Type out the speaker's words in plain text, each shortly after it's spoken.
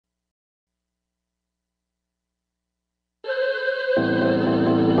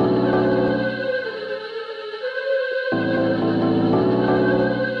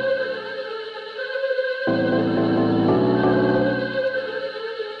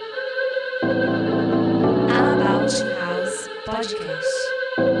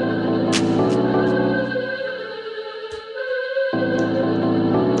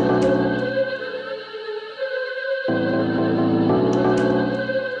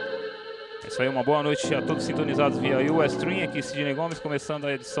Uma boa noite a todos sintonizados via US Stream, aqui Sidney Gomes, começando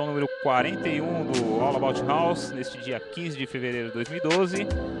a edição número 41 do All About House, neste dia 15 de fevereiro de 2012.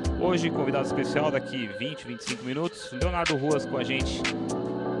 Hoje, convidado especial daqui 20, 25 minutos, Leonardo Ruas com a gente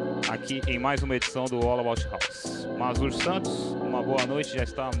aqui em mais uma edição do All About House. Mazur Santos, uma boa noite, já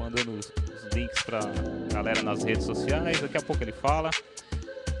está mandando os links para a galera nas redes sociais, daqui a pouco ele fala.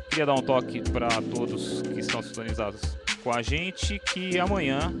 Queria dar um toque para todos que estão sintonizados com a gente, que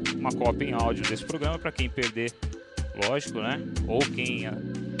amanhã uma cópia em áudio desse programa, para quem perder, lógico, né? Ou quem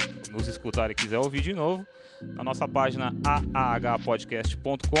nos escutar e quiser ouvir de novo, na nossa página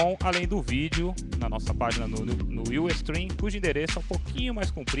aahpodcast.com, além do vídeo na nossa página no Ustream, cujo endereço é um pouquinho mais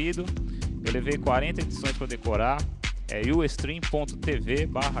comprido. Eu levei 40 edições para decorar. É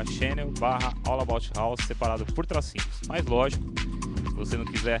ustream.tv/channel/allabouthouse, separado por tracinhos. Mas lógico, se você não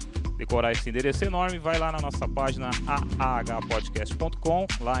quiser decorar esse endereço enorme, vai lá na nossa página aahpodcast.com,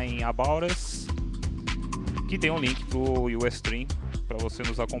 lá em About Us, que tem um link pro Ustream para você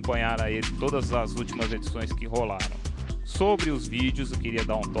nos acompanhar aí todas as últimas edições que rolaram. Sobre os vídeos, eu queria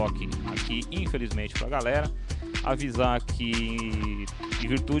dar um toque aqui, infelizmente, para a galera, avisar que, em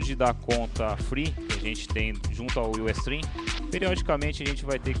virtude da conta free que a gente tem junto ao Ustream, periodicamente a gente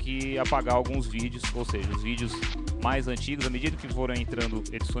vai ter que apagar alguns vídeos, ou seja, os vídeos mais antigos, à medida que forem entrando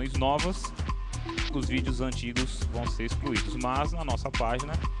edições novas, os vídeos antigos vão ser excluídos. Mas na nossa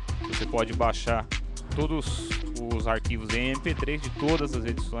página você pode baixar todos os arquivos em MP3 de todas as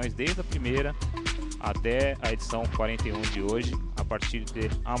edições, desde a primeira até a edição 41 de hoje, a partir de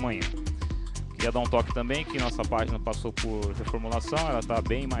amanhã. Queria dar um toque também que nossa página passou por reformulação, ela está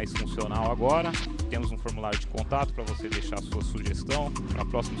bem mais funcional agora. Temos um formulário de contato para você deixar a sua sugestão para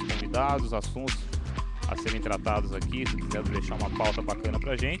próximos convidados, assuntos a serem tratados aqui. Se quiser deixar uma pauta bacana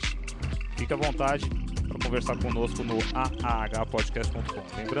pra gente, fique à vontade para conversar conosco no aahpodcast.com.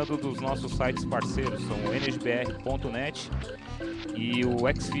 Lembrando dos nossos sites parceiros, são o nsbr.net e o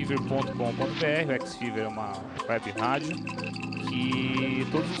xfever.com.br. O Xfever é uma web rádio que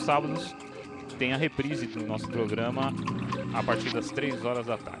todos os sábados tem a reprise do nosso programa a partir das 3 horas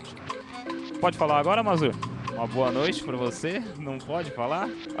da tarde. Pode falar agora, Mazur? Uma boa noite para você. Não pode falar?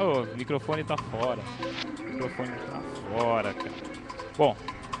 Oh, o microfone tá fora. O microfone tá fora, cara. Bom,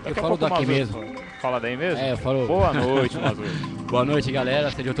 eu falo daqui mesmo. Fala daí mesmo? Eu falo. Boa noite, Mazur. Boa noite, galera.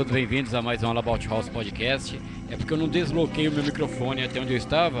 Sejam todos bem-vindos a mais um All About House Podcast. É porque eu não desloquei o meu microfone até onde eu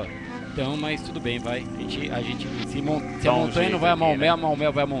estava. Então, mas tudo bem, vai. A gente se a montanha não vai a Maomé, né? A Maomé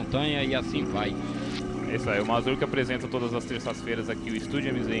vai a montanha e assim vai. É isso aí, o Mazur que apresenta todas as terças-feiras aqui o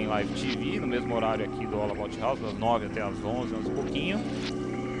Estúdio MZ em Live TV, no mesmo horário aqui do All About House, das 9 até as 11, um pouquinho.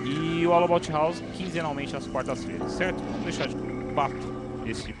 E o All About House quinzenalmente às quartas-feiras, certo? Vamos deixar de papo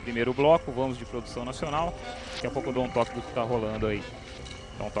esse primeiro bloco, vamos de produção nacional. Daqui a pouco eu dou um toque do que tá rolando aí.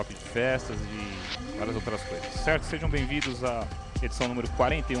 Dá um toque de festas e várias outras coisas, certo? Sejam bem-vindos à edição número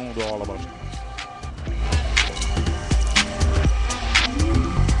 41 do All About House.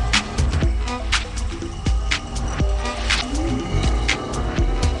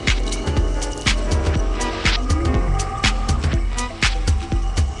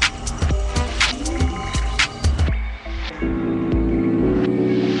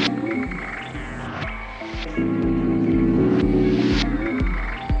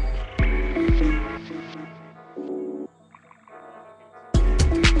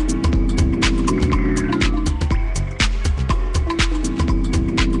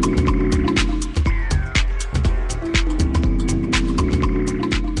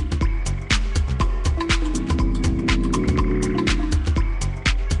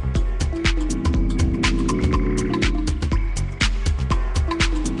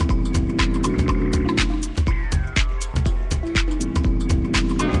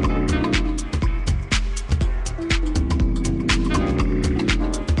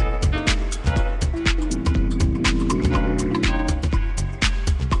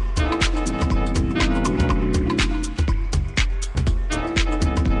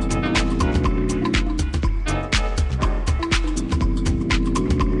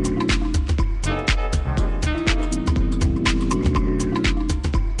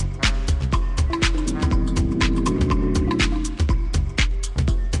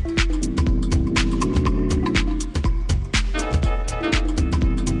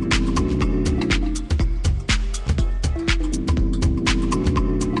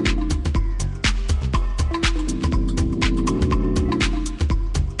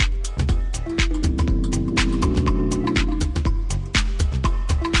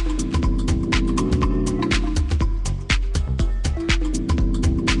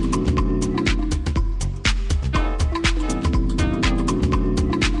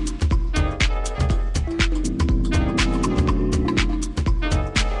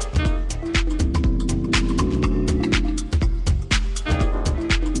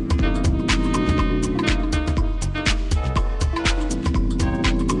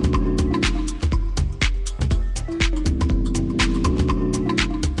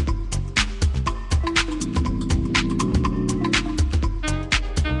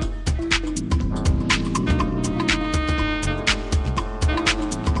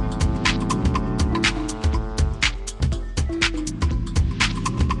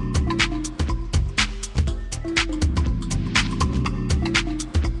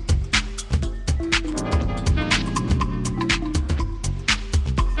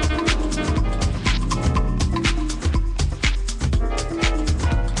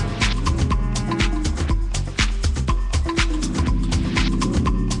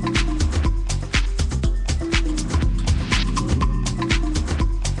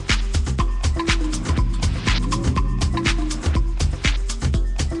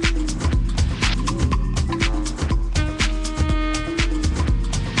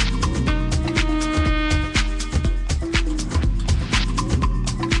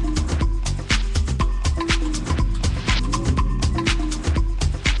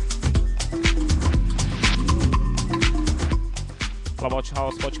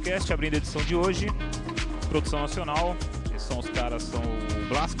 House Podcast, abrindo a edição de hoje. Produção nacional. Os caras são o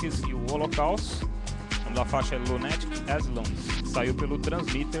Blasques e o Holocaust. O nome da faixa é Lunatic Asylums. Saiu pelo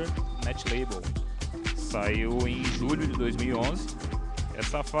Transmitter Net Label. Saiu em julho de 2011.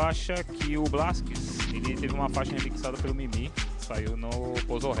 Essa faixa que o Blasques, ele teve uma faixa remixada pelo Mimi. Saiu no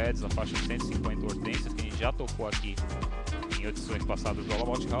Puzzle Heads, a faixa 150 Hortênsias, que a gente já tocou aqui em edições passadas do All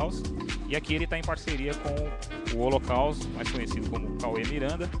About House. E aqui ele está em parceria com o Holocaust, mais conhecido como Cauê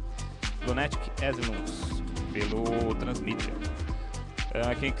Miranda. Lunatic Asylums, pelo Transmitter.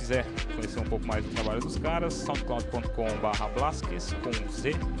 Quem quiser conhecer um pouco mais do trabalho dos caras, soundcloud.com/Blasques com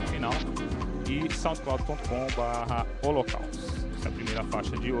Z no final e soundcloud.com/Holocaust. Essa é a primeira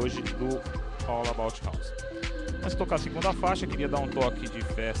faixa de hoje do All About House. Antes de tocar a segunda faixa, queria dar um toque de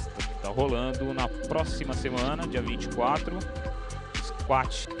festa que está rolando na próxima semana, dia 24.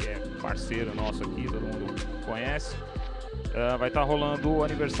 Squat, que é parceiro nosso aqui, todo mundo conhece. Vai estar rolando o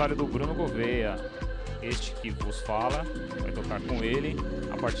aniversário do Bruno Gouveia. Este que vos fala, vai tocar com ele.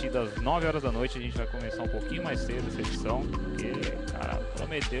 A partir das 9 horas da noite a gente vai começar um pouquinho mais cedo essa edição, porque, cara,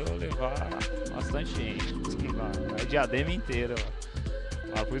 prometeu levar bastante gente. Vai diadema inteira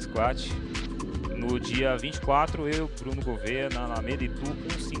lá pro Squat. No dia 24, eu, Bruno Gouveia, na Alameda Itu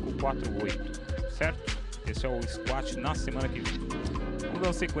 1548, certo? Esse é o Squat na semana que vem. Vamos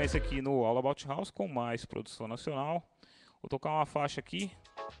dar sequência aqui no All About House com mais produção nacional. Vou tocar uma faixa aqui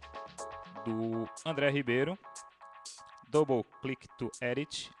do André Ribeiro, Double Click to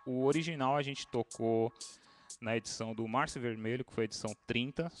Edit. O original a gente tocou na edição do Márcio Vermelho, que foi a edição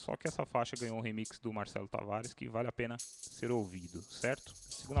 30, só que essa faixa ganhou um remix do Marcelo Tavares, que vale a pena ser ouvido, certo?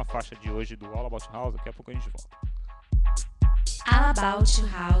 Segunda faixa de hoje do All About House, daqui a pouco a gente volta. All About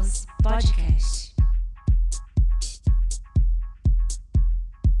House Podcast.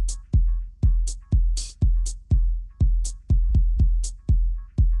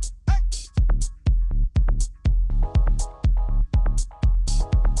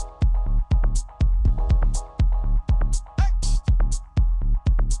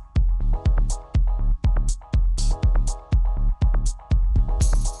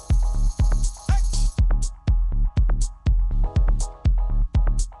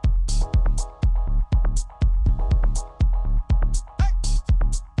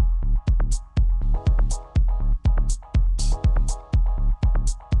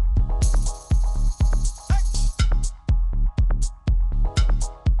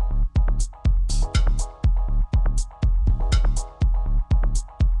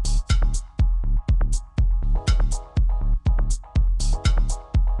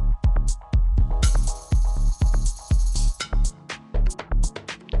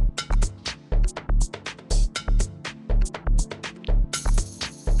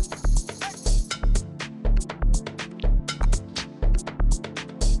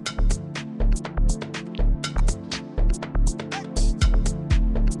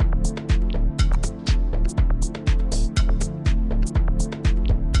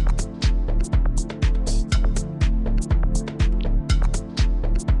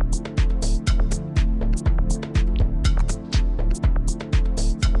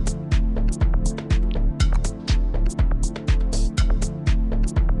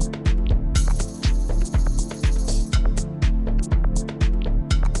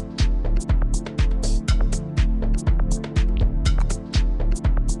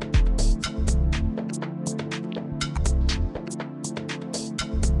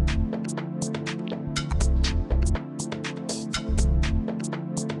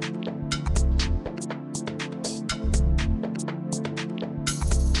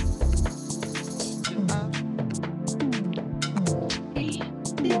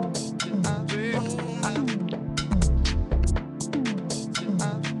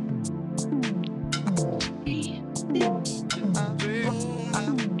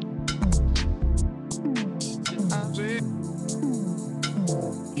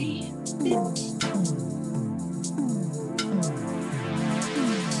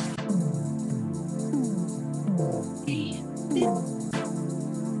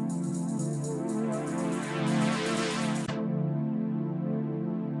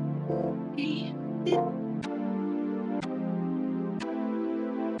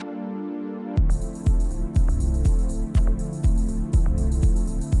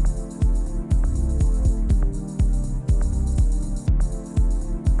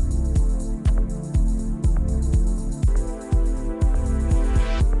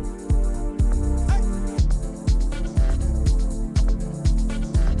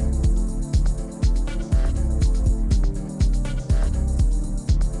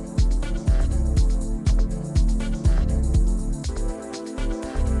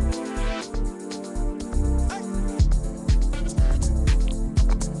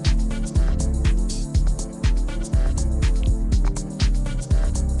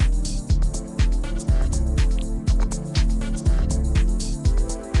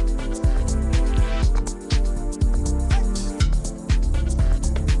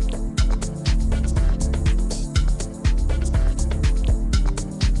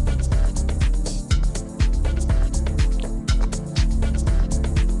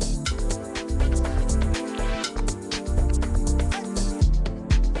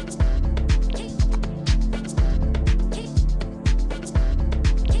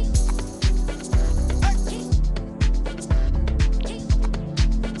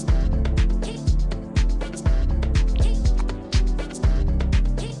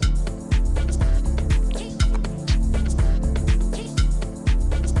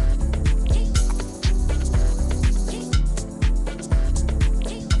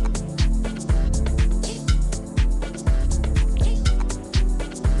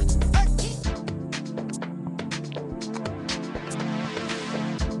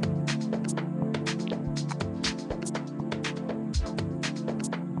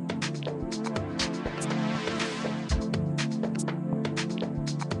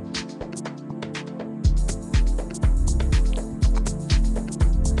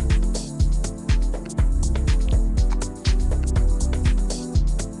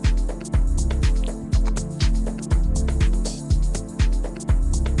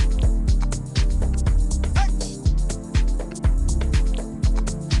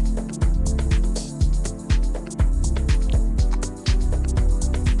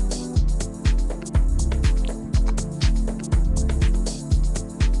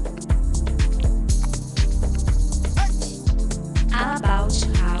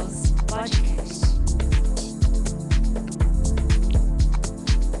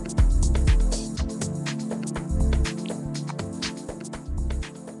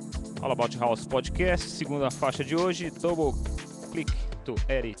 All About House Podcast, segunda faixa de hoje, Double Click to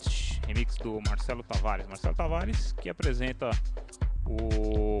Edit, remix do Marcelo Tavares. Marcelo Tavares, que apresenta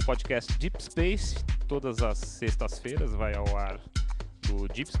o podcast Deep Space todas as sextas-feiras, vai ao ar do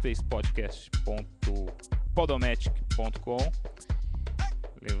deepspacepodcast.podomatic.com,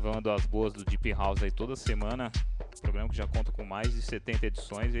 levando as boas do Deep House aí toda semana. Programa que já conta com mais de 70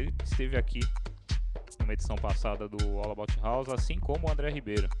 edições. Ele esteve aqui numa edição passada do All About House, assim como o André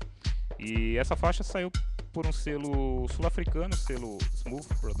Ribeiro. E essa faixa saiu por um selo sul-africano, selo Smooth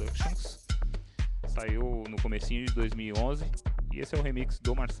Productions. Saiu no comecinho de 2011 e esse é o remix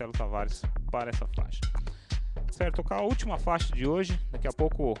do Marcelo Tavares para essa faixa. Certo, tocar a última faixa de hoje. Daqui a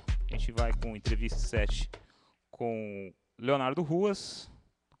pouco a gente vai com entrevista 7 com Leonardo Ruas,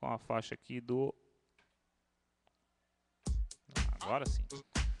 com a faixa aqui do... Agora sim.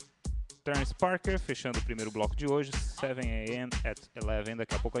 Terence Parker, fechando o primeiro bloco de hoje, 7 a.m. at 11.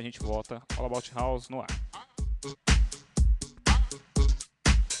 Daqui a pouco a gente volta. All About House no ar.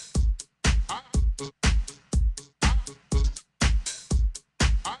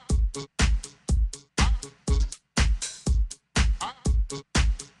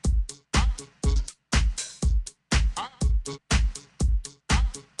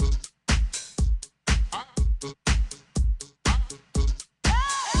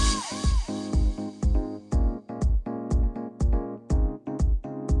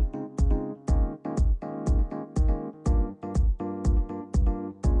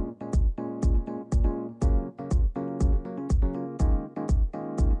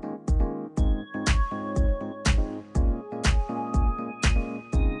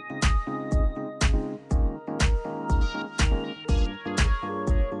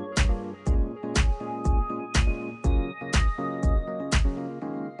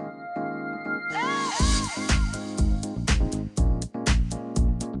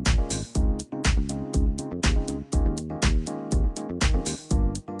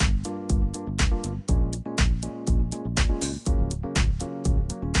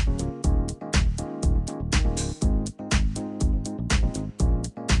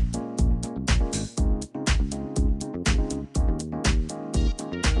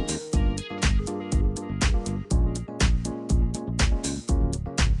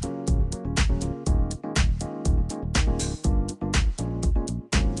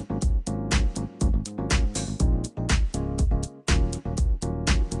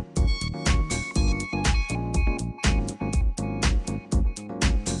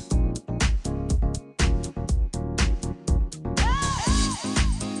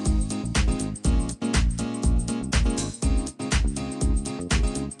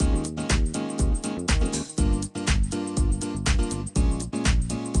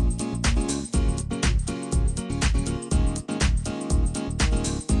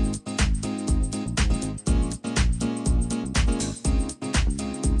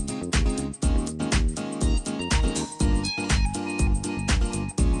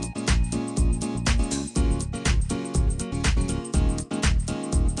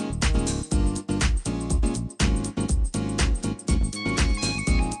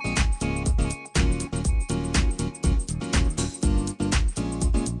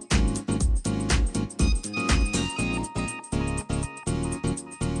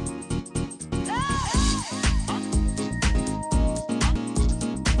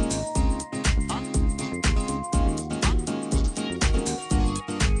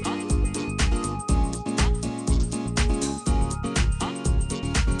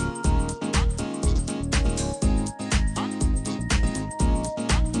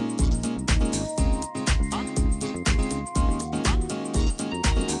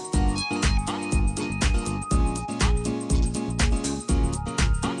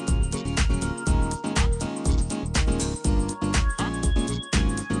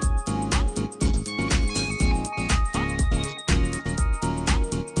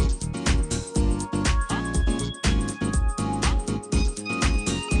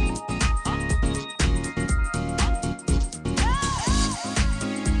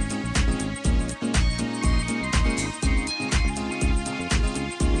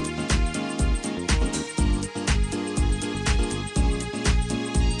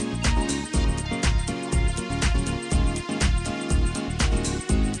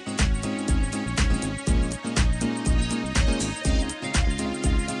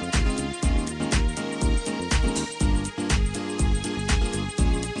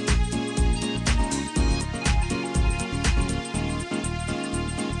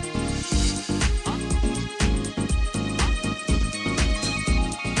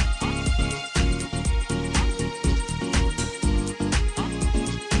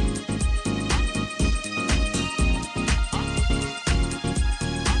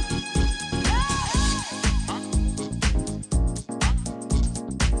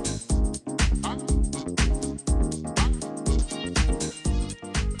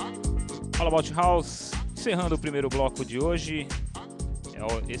 All About House, encerrando o primeiro bloco de hoje.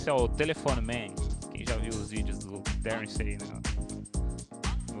 Esse é o Telephone Man. Quem já viu os vídeos do Terence aí, né?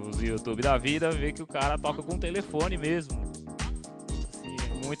 Nos YouTube da vida, vê que o cara toca com telefone mesmo. Assim,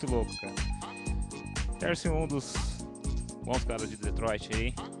 é muito louco, cara. Terence é um dos bons caras de Detroit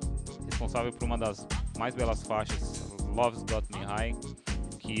aí, responsável por uma das mais belas faixas, Love's Got Me High,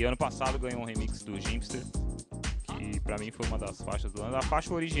 que ano passado ganhou um remix do Gimster, que pra mim foi uma das faixas do ano. A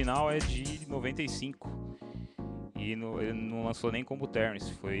faixa original é de 95 e ele não lançou nem como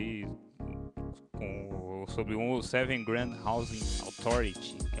Terence, foi sobre o Seven Grand Housing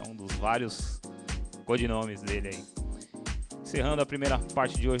Authority, que é um dos vários codinomes dele aí. Encerrando a primeira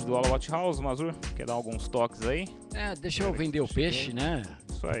parte de hoje do All About House, Mazur, quer dar alguns toques aí? Deixa eu vender o peixe, né?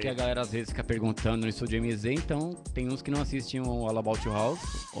 Isso aí. Porque a galera às vezes fica perguntando no Estúdio MZ, então tem uns que não assistem o All About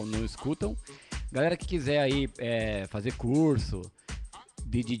House ou não escutam. Galera que quiser aí fazer curso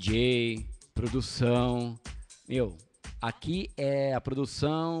de DJ, produção, aqui é a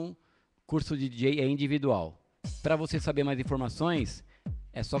produção, curso de DJ é individual. Para você saber mais informações,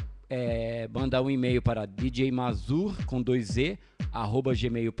 é só mandar um e-mail para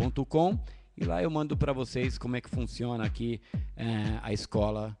djmazur@gmail.com e lá eu mando para vocês como é que funciona aqui a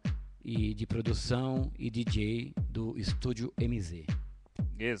escola de produção e DJ do Estúdio MZ.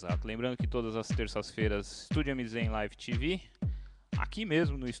 Exato, lembrando que todas as terças-feiras Estúdio MZ em Live TV, aqui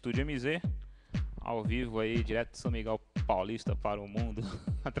mesmo no Estúdio MZ, ao vivo aí, direto de São Miguel Paulista para o mundo,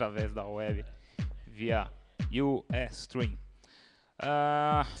 através da web, via Ustream.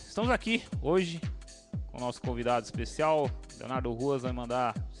 Estamos aqui hoje com o nosso convidado especial, Leonardo Ruas, vai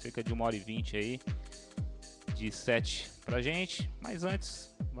mandar cerca de 1h20 aí de set pra gente, mas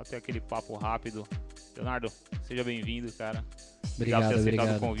antes, bater aquele papo rápido. Leonardo, seja bem-vindo, cara. Obrigado por ter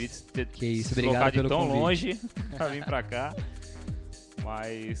aceitado o convite, ter se deslocado de tão longe pra vir pra cá.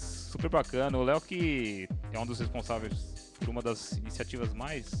 Mas super bacana. O Léo, que é um dos responsáveis por uma das iniciativas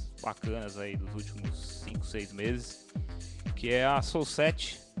mais bacanas aí dos últimos 5, 6 meses, que é a Soul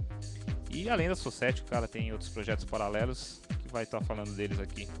 7. E além da Soul 7, o cara tem outros projetos paralelos que vai estar falando deles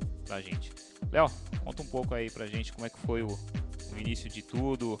aqui pra gente. Léo, conta um pouco aí pra gente como é que foi o início de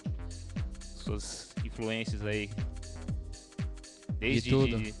tudo, suas influências aí. Desde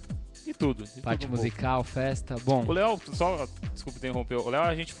de tudo. Parte musical, festa, bom. O Léo, só, desculpa interromper, o Léo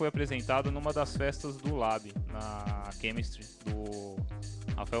a gente foi apresentado numa das festas do Lab, na Chemistry, do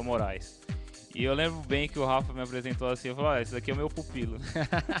Rafael Moraes. E eu lembro bem que o Rafa me apresentou assim, eu falei, esse daqui é o meu pupilo.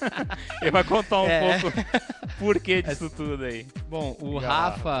 Ele vai contar um pouco por que disso tudo aí. Bom, o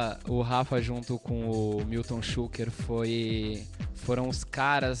Rafa junto com o Milton Schuker foram os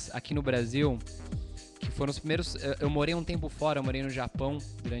caras aqui no Brasil que foram os primeiros. Eu morei um tempo fora, eu morei no Japão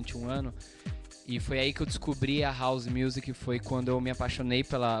durante um ano. E foi aí que eu descobri a house music, foi quando eu me apaixonei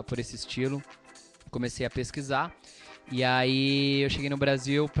por esse estilo. Comecei a pesquisar. E aí eu cheguei no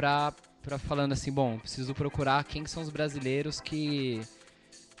Brasil falando assim, bom, preciso procurar quem são os brasileiros que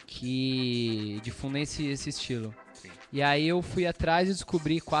difundem esse estilo. E aí eu fui atrás e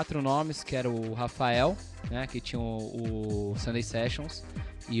descobri 4 nomes, que era o Rafael, né, que tinha o Sunday Sessions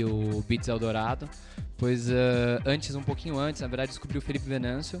e o Beats Eldorado. Pois um pouquinho antes, na verdade, descobri o Felipe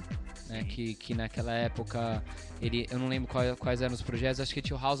Venâncio, né, que naquela época, eu não lembro quais eram os projetos, acho que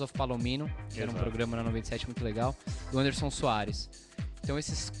tinha o House of Palomino, que era um programa na 97 muito legal, e o Anderson Soares. Então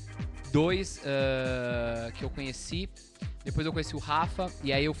esses 2 que eu conheci, depois eu conheci o Rafa,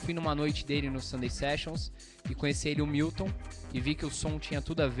 e aí eu fui numa noite dele no Sunday Sessions, e conheci ele, o Milton, e vi que o som tinha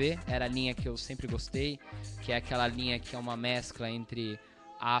tudo a ver, era a linha que eu sempre gostei, que é aquela linha que é uma mescla entre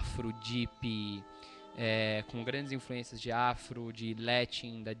afro, deep, com grandes influências de afro, de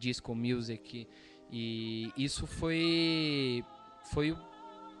Latin, da disco music, e isso foi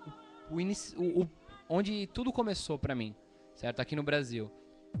onde tudo começou pra mim, certo? Aqui no Brasil.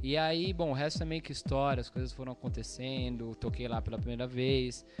 E aí, bom, o resto é meio que história, as coisas foram acontecendo, toquei lá pela primeira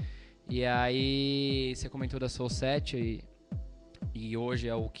vez, e aí você comentou da Soul 7, e hoje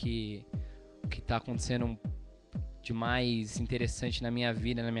é o que tá acontecendo de mais interessante na minha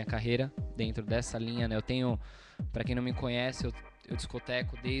vida, na minha carreira, dentro dessa linha, né? Eu tenho, pra quem não me conhece, eu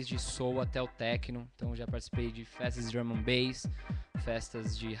discoteco desde soul até o techno, então já participei de festas de drum and bass,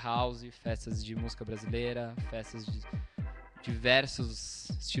 festas de house, festas de música brasileira, festas de diversos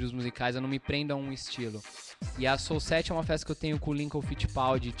estilos musicais, eu não me prendo a um estilo. E a Soul 7 é uma festa que eu tenho com o Lincoln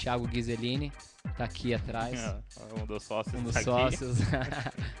Fittipaldi e Thiago Ghiseline, tá aqui atrás. Um dos sócios.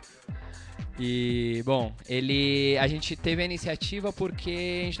 E, bom, a gente teve a iniciativa porque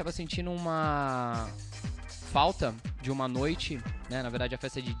a gente estava sentindo uma falta de uma noite, né? Na verdade a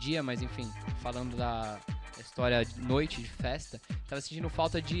festa é de dia, mas enfim, falando da história de noite, de festa, tava sentindo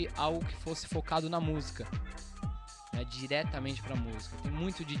falta de algo que fosse focado na música. Né, diretamente pra música. Tem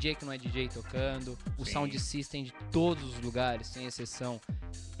muito DJ que não é DJ tocando, o Sim. sound system de todos os lugares, sem exceção,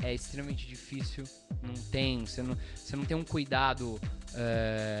 é extremamente difícil. Você não tem um cuidado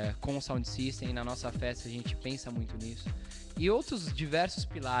com o sound system. E na nossa festa a gente pensa muito nisso. E outros diversos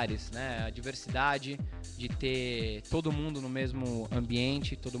pilares, né? A diversidade, de ter todo mundo no mesmo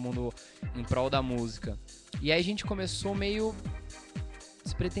ambiente, todo mundo em prol da música. E aí a gente começou meio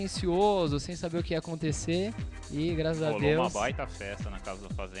despretensioso, sem saber o que ia acontecer, e graças a Deus... Rolou uma baita festa na Casa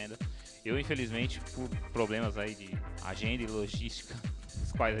da Fazenda. Eu, infelizmente, por problemas aí de agenda e logística,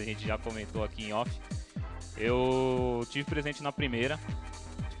 os quais a gente já comentou aqui em off, eu tive presente na primeira.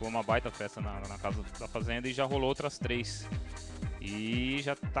 Foi uma baita festa na Casa da Fazenda e já rolou outras 3. E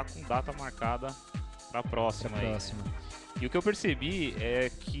já tá com data marcada pra próxima. E o que eu percebi é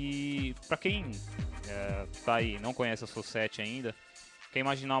que, pra quem tá aí não conhece a Society ainda, quer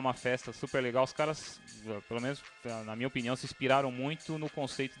imaginar uma festa super legal, os caras, pelo menos na minha opinião, se inspiraram muito no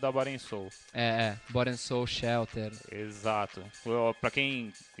conceito da Bar and Soul. Bar and Soul Shelter. Exato. Pra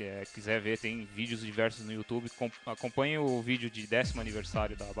quem quiser ver, tem vídeos diversos no YouTube. Acompanhe o vídeo de 10º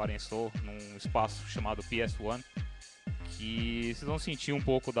aniversário da Bar and Soul num espaço chamado PS1, que vocês vão sentir um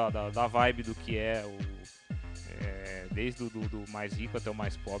pouco da vibe do que é desde do mais rico até o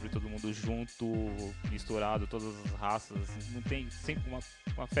mais pobre, todo mundo junto, misturado, todas as raças. Não tem sempre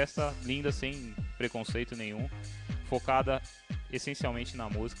uma festa linda, sem preconceito nenhum, focada essencialmente na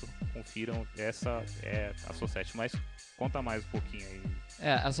música. Confiram, essa é a Society. Mas conta mais um pouquinho aí.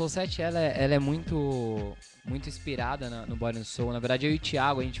 A Society ela é muito inspirada no Bar and Soul. Na verdade, eu e o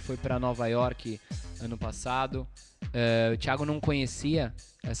Thiago, a gente foi para Nova York ano passado. O Thiago não conhecia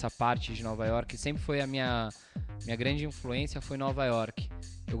essa parte de Nova York, sempre foi a minha grande influência, foi Nova York.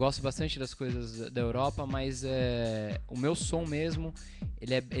 Eu gosto bastante das coisas da Europa, mas o meu som mesmo,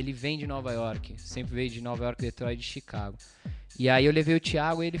 ele vem de Nova York, sempre veio de Nova York, Detroit e Chicago. E aí eu levei o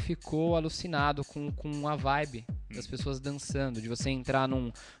Thiago e ele ficou alucinado com a vibe das pessoas dançando, de você entrar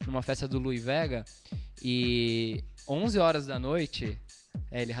numa festa do Louis Vega e 11 horas da noite...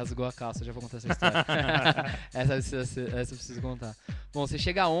 ele rasgou a calça, já vou contar essa história. essa eu preciso contar. Bom, você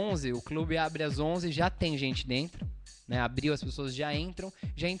chega às 11, o clube abre às 11, já tem gente dentro, né? Abriu, as pessoas já entram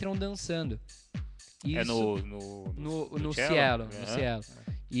dançando. Isso no Cielo.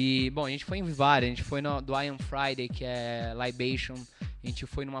 E, bom, a gente foi em várias, a gente foi do I Am Friday, que é Libation, a gente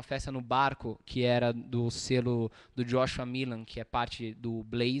foi numa festa no Barco, que era do selo do Joshua Milan, que é parte do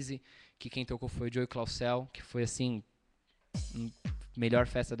Blaze, que quem tocou foi o Joey Clausel, que foi, assim, melhor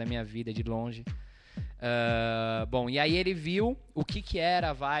festa da minha vida, de longe. Bom, e aí ele viu o que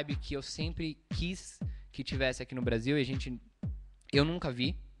era a vibe que eu sempre quis que tivesse aqui no Brasil, e eu nunca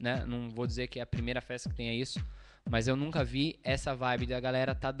vi, né? Não vou dizer que é a primeira festa que tenha isso, mas eu nunca vi essa vibe da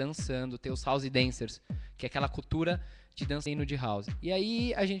galera tá dançando, ter os house dancers, que é aquela cultura de dança de house. E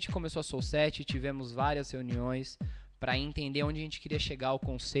aí a gente começou a Soul Set, tivemos várias reuniões para entender onde a gente queria chegar, o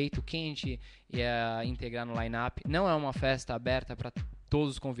conceito, quem a gente ia integrar no line-up. Não é uma festa aberta para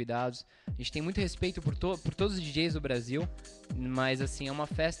todos os convidados. A gente tem muito respeito por todos os DJs do Brasil, mas assim, é uma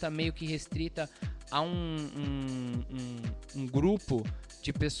festa meio que restrita a um grupo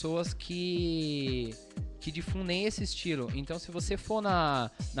de pessoas que difundem esse estilo. Então, se você for na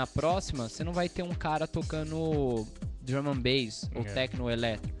próxima, você não vai ter um cara tocando drum and bass ou techno ou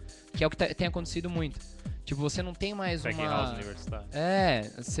eletro, que é o que tem acontecido muito. Tipo, você não tem mais Tech uma... House universitário.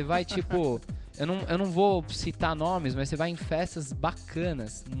 Você vai, tipo... eu não vou citar nomes, mas você vai em festas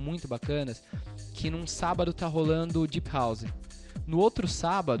bacanas, muito bacanas, que num sábado tá rolando Deep House. No outro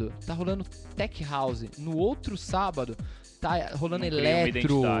sábado tá rolando Tech House. No outro sábado tá rolando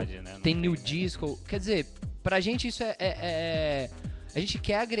eletro, né? Tem new disco. Quer dizer, pra gente isso a gente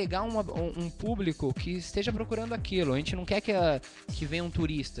quer agregar um público que esteja procurando aquilo. A gente não quer que venham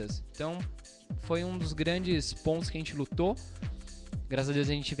turistas. Então... foi um dos grandes pontos que a gente lutou. Graças a Deus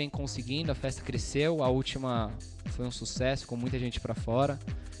a gente vem conseguindo, a festa cresceu, a última foi um sucesso, com muita gente pra fora.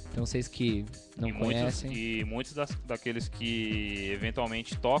 Então vocês que não conhecem... Muitos daqueles que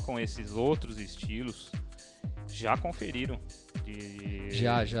eventualmente tocam esses outros estilos já conferiram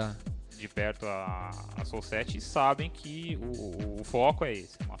de perto a Soul Set e sabem que o foco é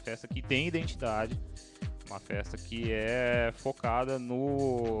esse. É uma festa que tem identidade, uma festa que é focada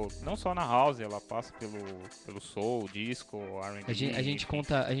não só na house, ela passa pelo soul, disco, R&B. A gente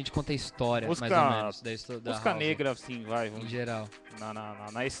conta a história, música, mais ou menos, da música house. Negra, assim, Em geral.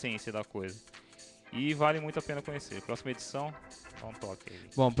 Na essência da coisa. E vale muito a pena conhecer. Próxima edição, dá um toque aí.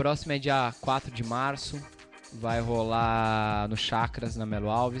 Bom, próximo é dia 4 de março, vai rolar no Chakras, na Melo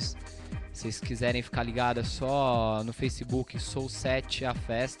Alves. Se vocês quiserem ficar ligados, é só no Facebook Soul 7 a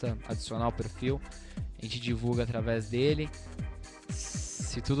festa, adicionar o perfil. A gente divulga através dele.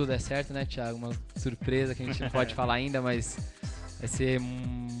 Se tudo der certo, né, Thiago? Uma surpresa que a gente não pode falar ainda, mas vai ser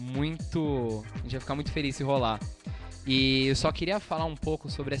muito... A gente vai ficar muito feliz se rolar. E eu só queria falar um pouco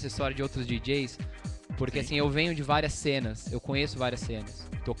sobre essa história de outros DJs, porque assim, eu venho de várias cenas, eu conheço várias cenas,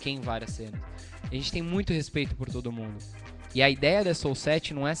 toquei em várias cenas. A gente tem muito respeito por todo mundo. E a ideia da Soul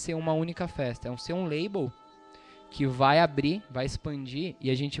 7 não é ser uma única festa, é ser um label que vai abrir, vai expandir e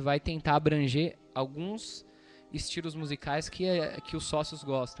a gente vai tentar abranger alguns estilos musicais que os sócios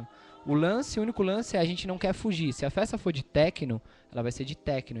gostam. O único lance é a gente não quer fugir. Se a festa for de techno, ela vai ser de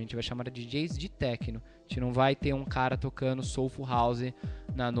techno. A gente vai chamar de DJs de techno. A gente não vai ter um cara tocando soulful house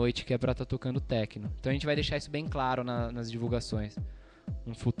na noite que é pra estar tocando techno. Então a gente vai deixar isso bem claro nas divulgações.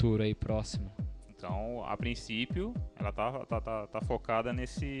 Um futuro aí próximo. Então, a princípio, ela tá focada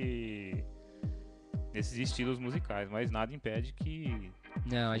nesses estilos musicais, mas nada impede que...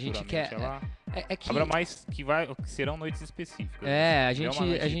 Não, a gente quer... que... Abra mais, que serão noites específicas. A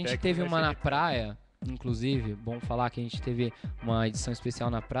gente teve uma na praia, inclusive, bom falar que a gente teve uma edição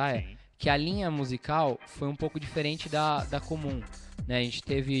especial na praia, sim, que a linha musical foi um pouco diferente da comum. Né? A gente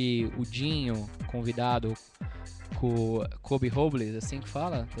teve o Dinho convidado com o Kobe Robles, assim que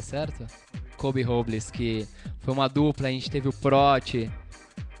fala, tá certo? Kobe Robles, que foi uma dupla, a gente teve o Prote.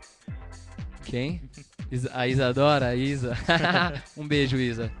 Quem? A Isadora, a Isa. Um beijo,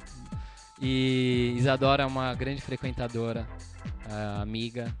 Isa. E Isadora é uma grande frequentadora,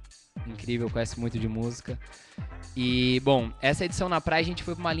 amiga, incrível, conhece muito de música. E, bom, essa edição na praia a gente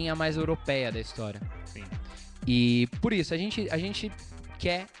foi pra uma linha mais europeia da história. Sim. E por isso, a gente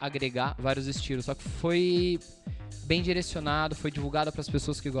quer agregar vários estilos, só que foi bem direcionado, foi divulgado para as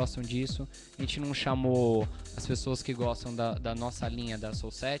pessoas que gostam disso. A gente não chamou as pessoas que gostam da nossa linha da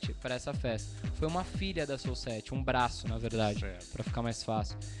Soul 7 para essa festa. Foi uma filha da Soul 7, um braço, na verdade, para ficar mais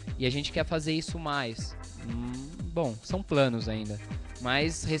fácil. E a gente quer fazer isso mais. Bom, são planos ainda,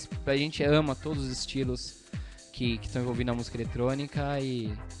 mas a gente ama todos os estilos que estão envolvidos na música eletrônica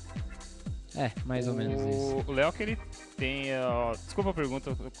e... mais ou menos isso. O Léo, que ele tem... desculpa a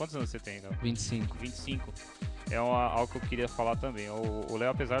pergunta, quantos anos você tem, Léo? 25. 25. É algo que eu queria falar também. O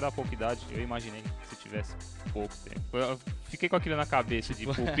Léo, apesar da pouca idade, eu imaginei que se tivesse pouco tempo. Eu fiquei com aquilo na cabeça de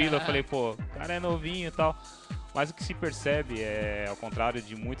pupila, eu falei, pô, o cara é novinho e tal. Mas o que se percebe ao contrário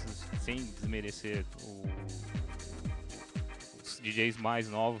de muitos, sem desmerecer os DJs mais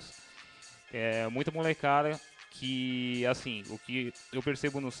novos, é muita molecada que, assim, o que eu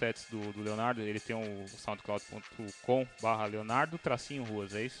percebo nos sets do Leonardo, ele tem o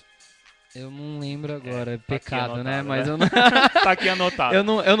soundcloud.com/Leonardo-Ruas, é isso? Eu não lembro agora, pecado, anotado, né? Mas né? eu não... Tá aqui anotado. Eu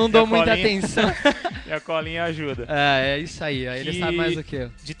não dou muita atenção. E a colinha ajuda. É isso aí, ele sabe mais do que eu.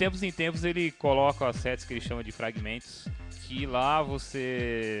 De tempos em tempos ele coloca as sets que ele chama de fragmentos, que lá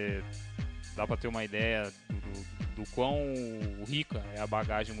você dá pra ter uma ideia do quão rica é a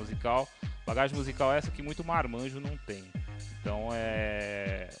bagagem musical. Bagagem musical é essa que muito marmanjo não tem. Então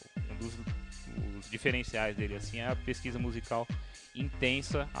um dos diferenciais dele assim é a pesquisa musical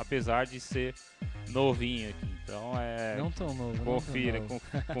intensa, apesar de ser novinho aqui. Então não tão novo. Confiram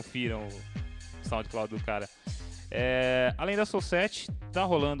o SoundCloud do cara. Além da Soul 7, tá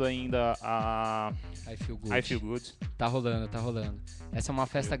rolando ainda a I Feel Good. Tá rolando. Essa é uma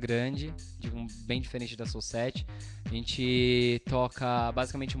festa grande, bem diferente da Soul 7. A gente toca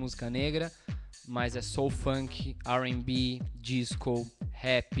basicamente música negra, mas é soul funk, R&B, disco,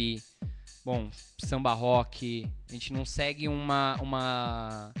 rap, bom, samba rock. A gente não segue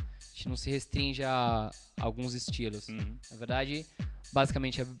a gente não se restringe a alguns estilos. Na verdade,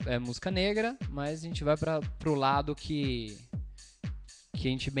 basicamente é música negra, mas a gente vai pro lado que a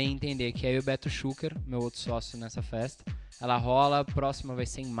gente bem entender, que é eu e o Beto Schuker, meu outro sócio nessa festa. Ela rola, a próxima vai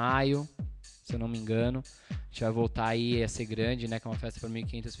ser em maio, se eu não me engano. A gente vai voltar aí a ser grande, né, que é uma festa para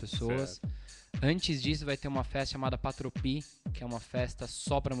 1.500 pessoas. Certo. Antes disso vai ter uma festa chamada Patropi, que é uma festa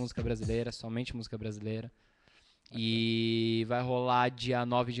só pra música brasileira, somente música brasileira. E vai rolar dia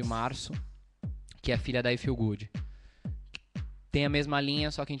 9 de março, que é a filha da I Feel Good. Tem a mesma linha,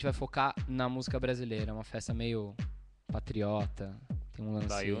 só que a gente vai focar na música brasileira. É uma festa meio patriota, tem um lance...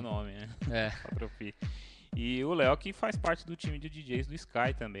 Daí o nome, né? Patropi. E o Léo, que faz parte do time de DJs do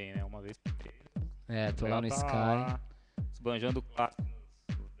Sky também, né? Uma vez por mês. Tô lá no Sky. Lá, esbanjando o clássico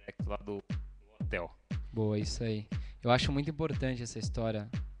nos decks lá do hotel. Boa, isso aí. Eu acho muito importante essa história.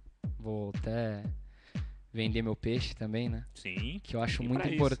 Vou até vender meu peixe também, né? Sim. Que eu acho muito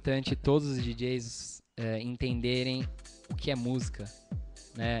importante todos os DJs entenderem o que é música,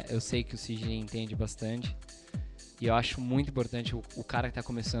 né? Eu sei que o Sidney entende bastante. E eu acho muito importante o cara que tá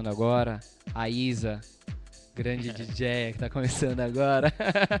começando agora, a Isa, grande DJ que tá começando agora.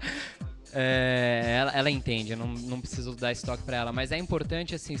 Ela entende, eu não preciso dar estoque pra ela. Mas é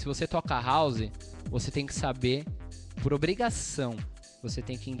importante, assim, se você toca house, você tem que saber, por obrigação, você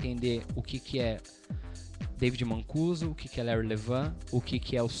tem que entender o que é David Mancuso, o que é Larry Levan, o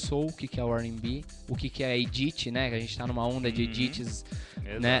que é o soul, o que é o R&B, o que é edit, né? Que a gente tá numa onda de edits,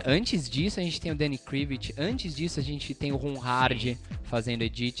 né? Antes disso a gente tem o Danny Krivit, antes disso a gente tem o Ron Hard fazendo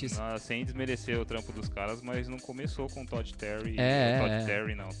edits. Sem desmerecer o trampo dos caras, mas não começou com Todd Terry.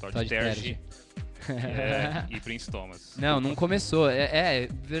 Todd Terry. E Prince Thomas. Não começou.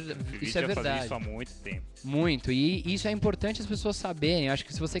 Isso é verdade. Fazer isso há muito tempo. Muito. E isso é importante as pessoas saberem. Eu acho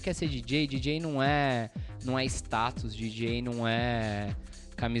que se você quer ser DJ não é status, DJ não é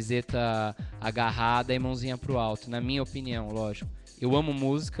camiseta agarrada e mãozinha pro alto. Na minha opinião, lógico. Eu amo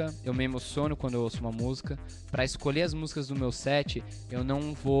música, eu me emociono quando eu ouço uma música. Pra escolher as músicas do meu set, eu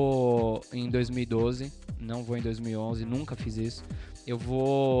não vou em 2012, não vou em 2011, nunca fiz isso. Eu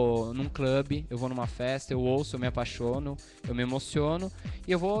vou num clube, eu vou numa festa, eu ouço, eu me apaixono, eu me emociono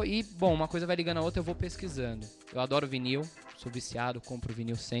e bom, uma coisa vai ligando a outra, eu vou pesquisando. Eu adoro vinil, sou viciado, compro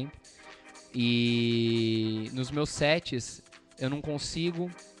vinil sempre. E nos meus sets, eu não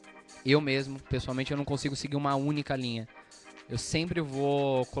consigo, eu mesmo, pessoalmente, eu não consigo seguir uma única linha. Eu sempre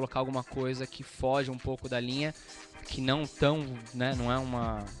vou colocar alguma coisa que foge um pouco da linha, que não tão, né, não é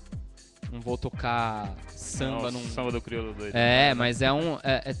uma... Não vou tocar samba samba do crioulo doido. Mas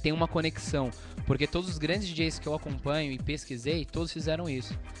tem uma conexão. Porque todos os grandes DJs que eu acompanho e pesquisei, todos fizeram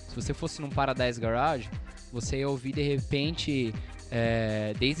isso. Se você fosse num Paradise Garage, você ia ouvir de repente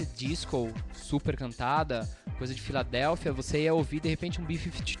desde disco super cantada, coisa de Filadélfia, você ia ouvir de repente um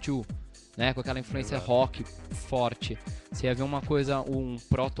B-52, né, com aquela influência rock forte. Você ia ver uma coisa, um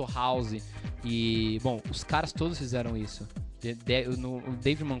proto house. E bom, os caras todos fizeram isso. O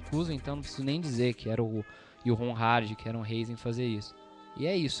David Mancuso, então, não preciso nem dizer que era o Ron Hard, que eram reis em fazer isso. E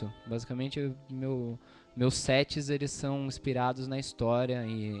é isso. Basicamente, meus sets, eles são inspirados na história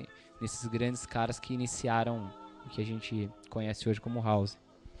e nesses grandes caras que iniciaram o que a gente conhece hoje como house.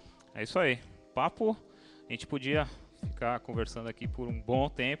 É isso aí. Papo, a gente podia ficar conversando aqui por um bom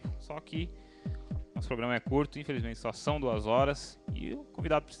tempo, só que nosso programa é curto, infelizmente só são 2 horas e o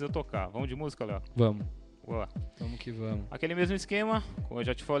convidado precisa tocar. Vamos de música, Léo? Vamos. Boa. Vamos que vamos. Aquele mesmo esquema, como eu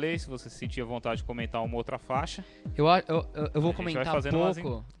já te falei, se você sentir a vontade de comentar uma outra faixa. Eu vou comentar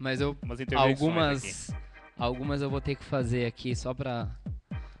pouco, mas algumas eu vou ter que fazer aqui só pra...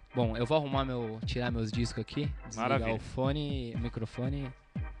 Bom, eu vou tirar meus discos aqui, desligar o microfone.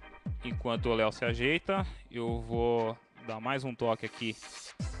 Enquanto o Léo se ajeita, eu vou dar mais um toque aqui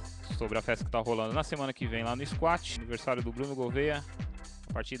sobre a festa que tá rolando na semana que vem lá no Squat, aniversário do Bruno Gouveia.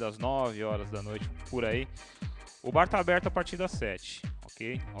 A partir das 9 horas da noite, por aí. O bar tá aberto a partir das 7,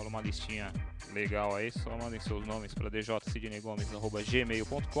 ok? Rola uma listinha legal aí, só mandem seus nomes para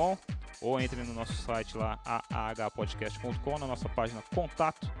djsidneygomes@gmail.com ou entre no nosso site lá, aahpodcast.com, na nossa página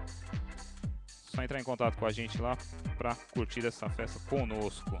Contato. Só entrar em contato com a gente lá para curtir essa festa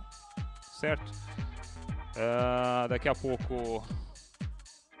conosco, certo? Daqui a pouco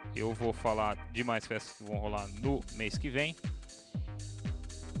eu vou falar de mais festas que vão rolar no mês que vem.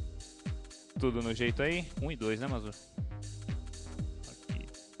 Tudo no jeito aí. 1 e 2, né, Mazur? Aqui.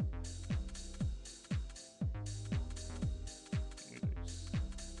 1 e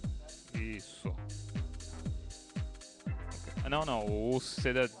 2. Isso. Não. O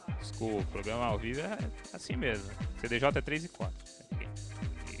CD... Desculpa, o programa ao vivo é assim mesmo. CDJ é 3 e 4. Aqui.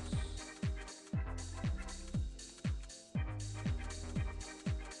 Isso.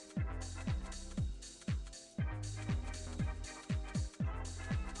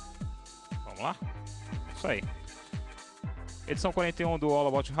 Vamos lá? Isso aí. Edição 41 do All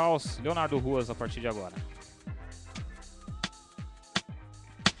About House. Leonardo Ruas a partir de agora.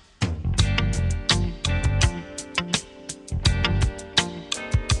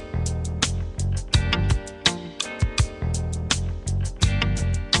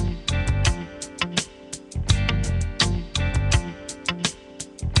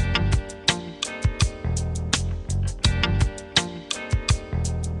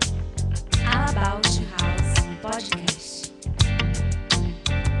 About House Podcast.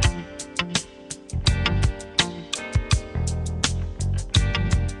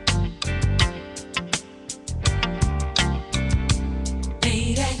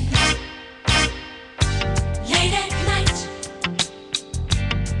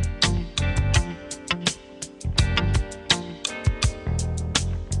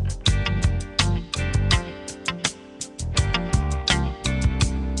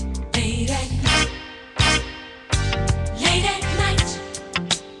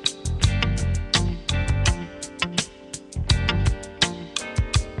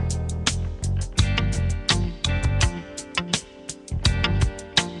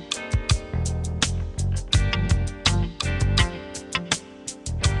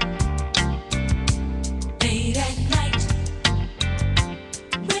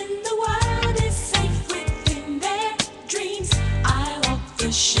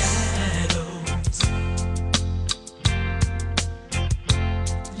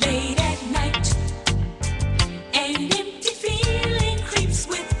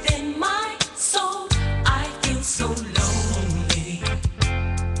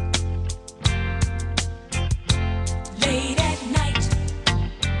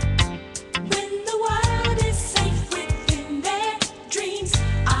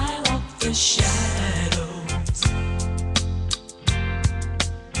 the shadows.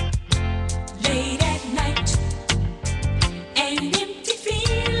 Late at night, an empty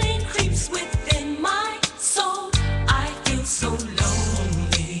feeling creeps within my soul. I feel so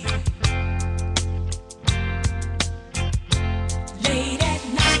lonely. Late at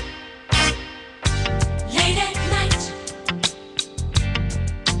night, late at night.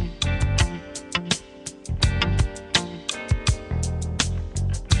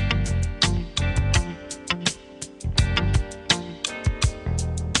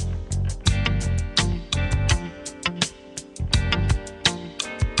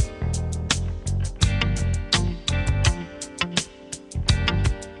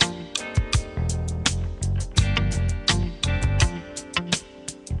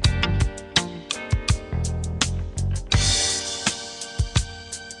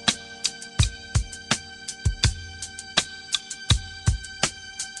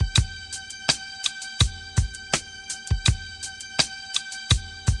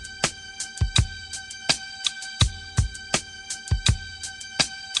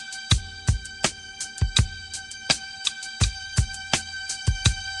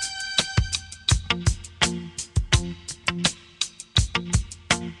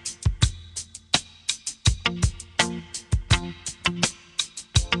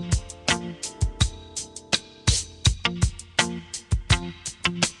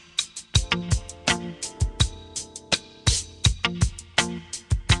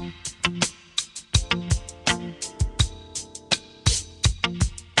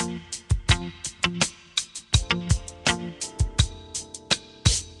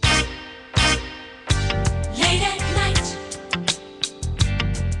 Late at night.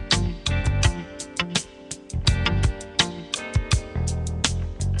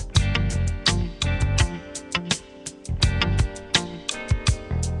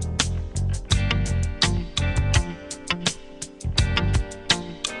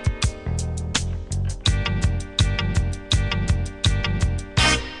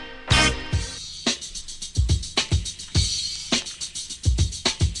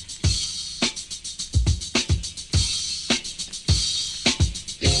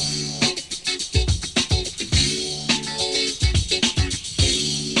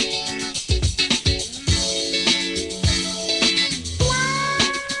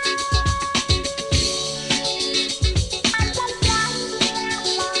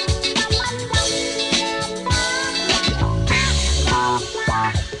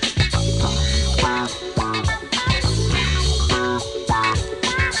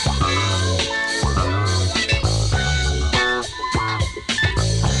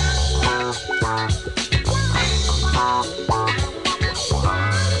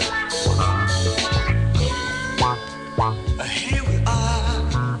 Here we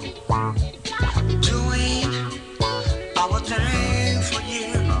are, doing our thing for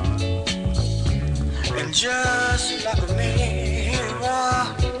you. And just like a mirror,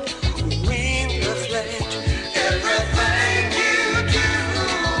 we reflect everything you do.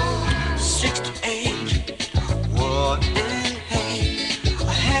 68, what in hate?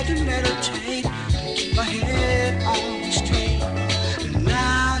 I had to meditate, keep my head on straight. And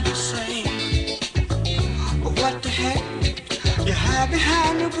now you say, what the heck? You hide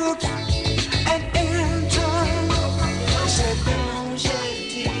behind the books and enter. I said, don't shed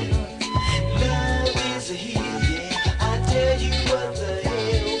a tear. Love is a heal, yeah. I tell you what the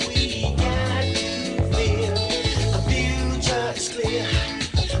hell we got to feel. The future is clear.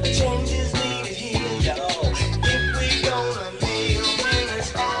 A change is needed here, y'all. If we gonna live in this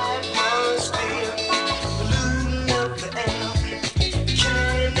atmosphere, polluting up the air,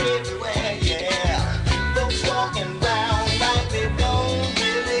 killing everywhere, yeah. Folks walking round like they don't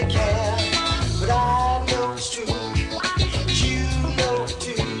really care. But I know it's true, you know it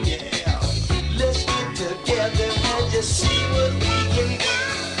too, yeah. Let's get together and just see what we can do.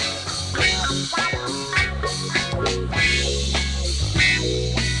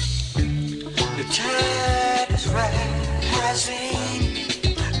 The tide is rising,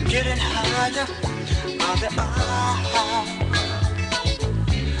 getting higher on the eye.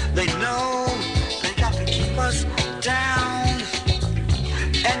 They know they got to keep us down,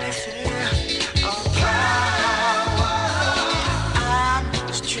 and they fear our power. I know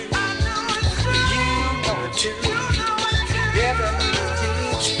it's true, you know it too. Everybody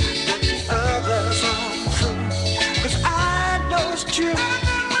teach the others on through, 'cause I know it's true,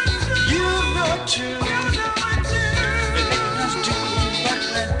 you know it too. They're making us do what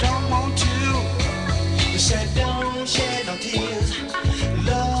they don't want to. They said don't shed no tears.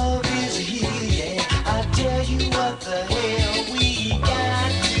 Love is here, yeah. I tell you what the hell we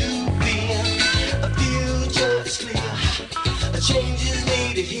got to be.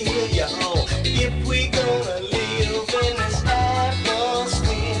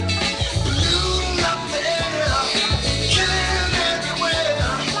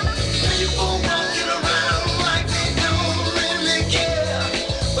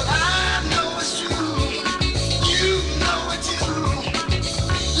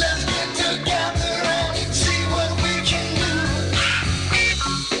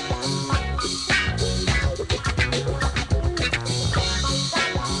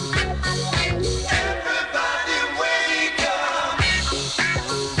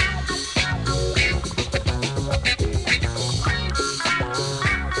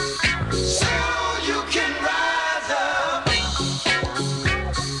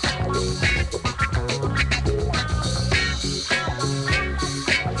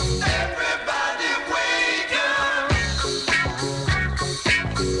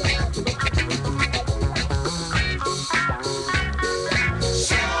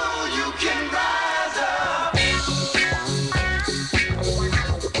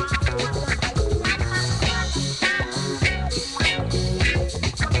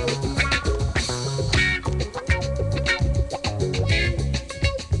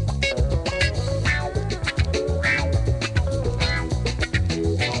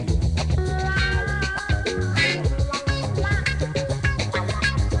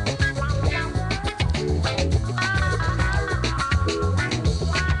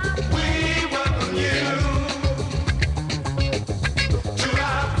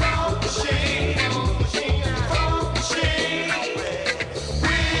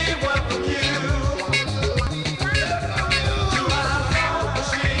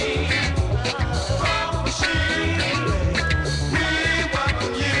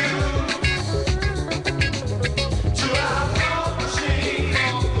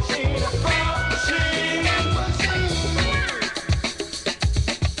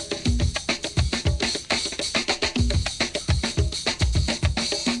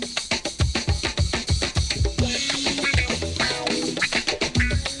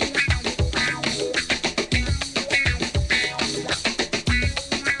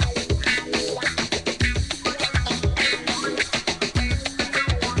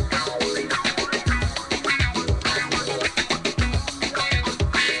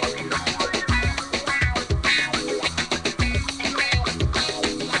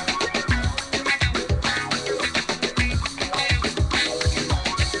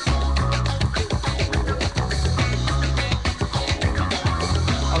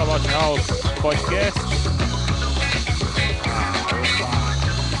 House Podcast.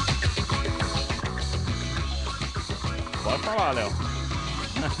 Pode falar, Léo.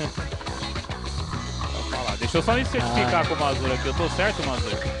 Pode falar. Deixa eu só me certificar com o Mazur aqui. Eu tô certo,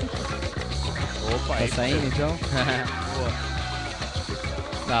 Mazur? Opa, Tá saindo então? Boa.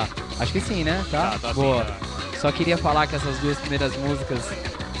 Tá. Acho que sim, né? Tá? Tá Boa. sim, tá. Só queria falar que essas duas primeiras músicas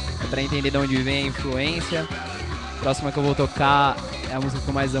é pra entender de onde vem a influência. A próxima que eu vou tocar é a música que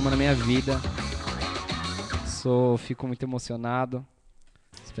eu mais amo na minha vida. Fico muito emocionado.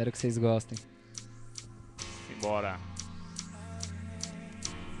 Espero que vocês gostem. Simbora.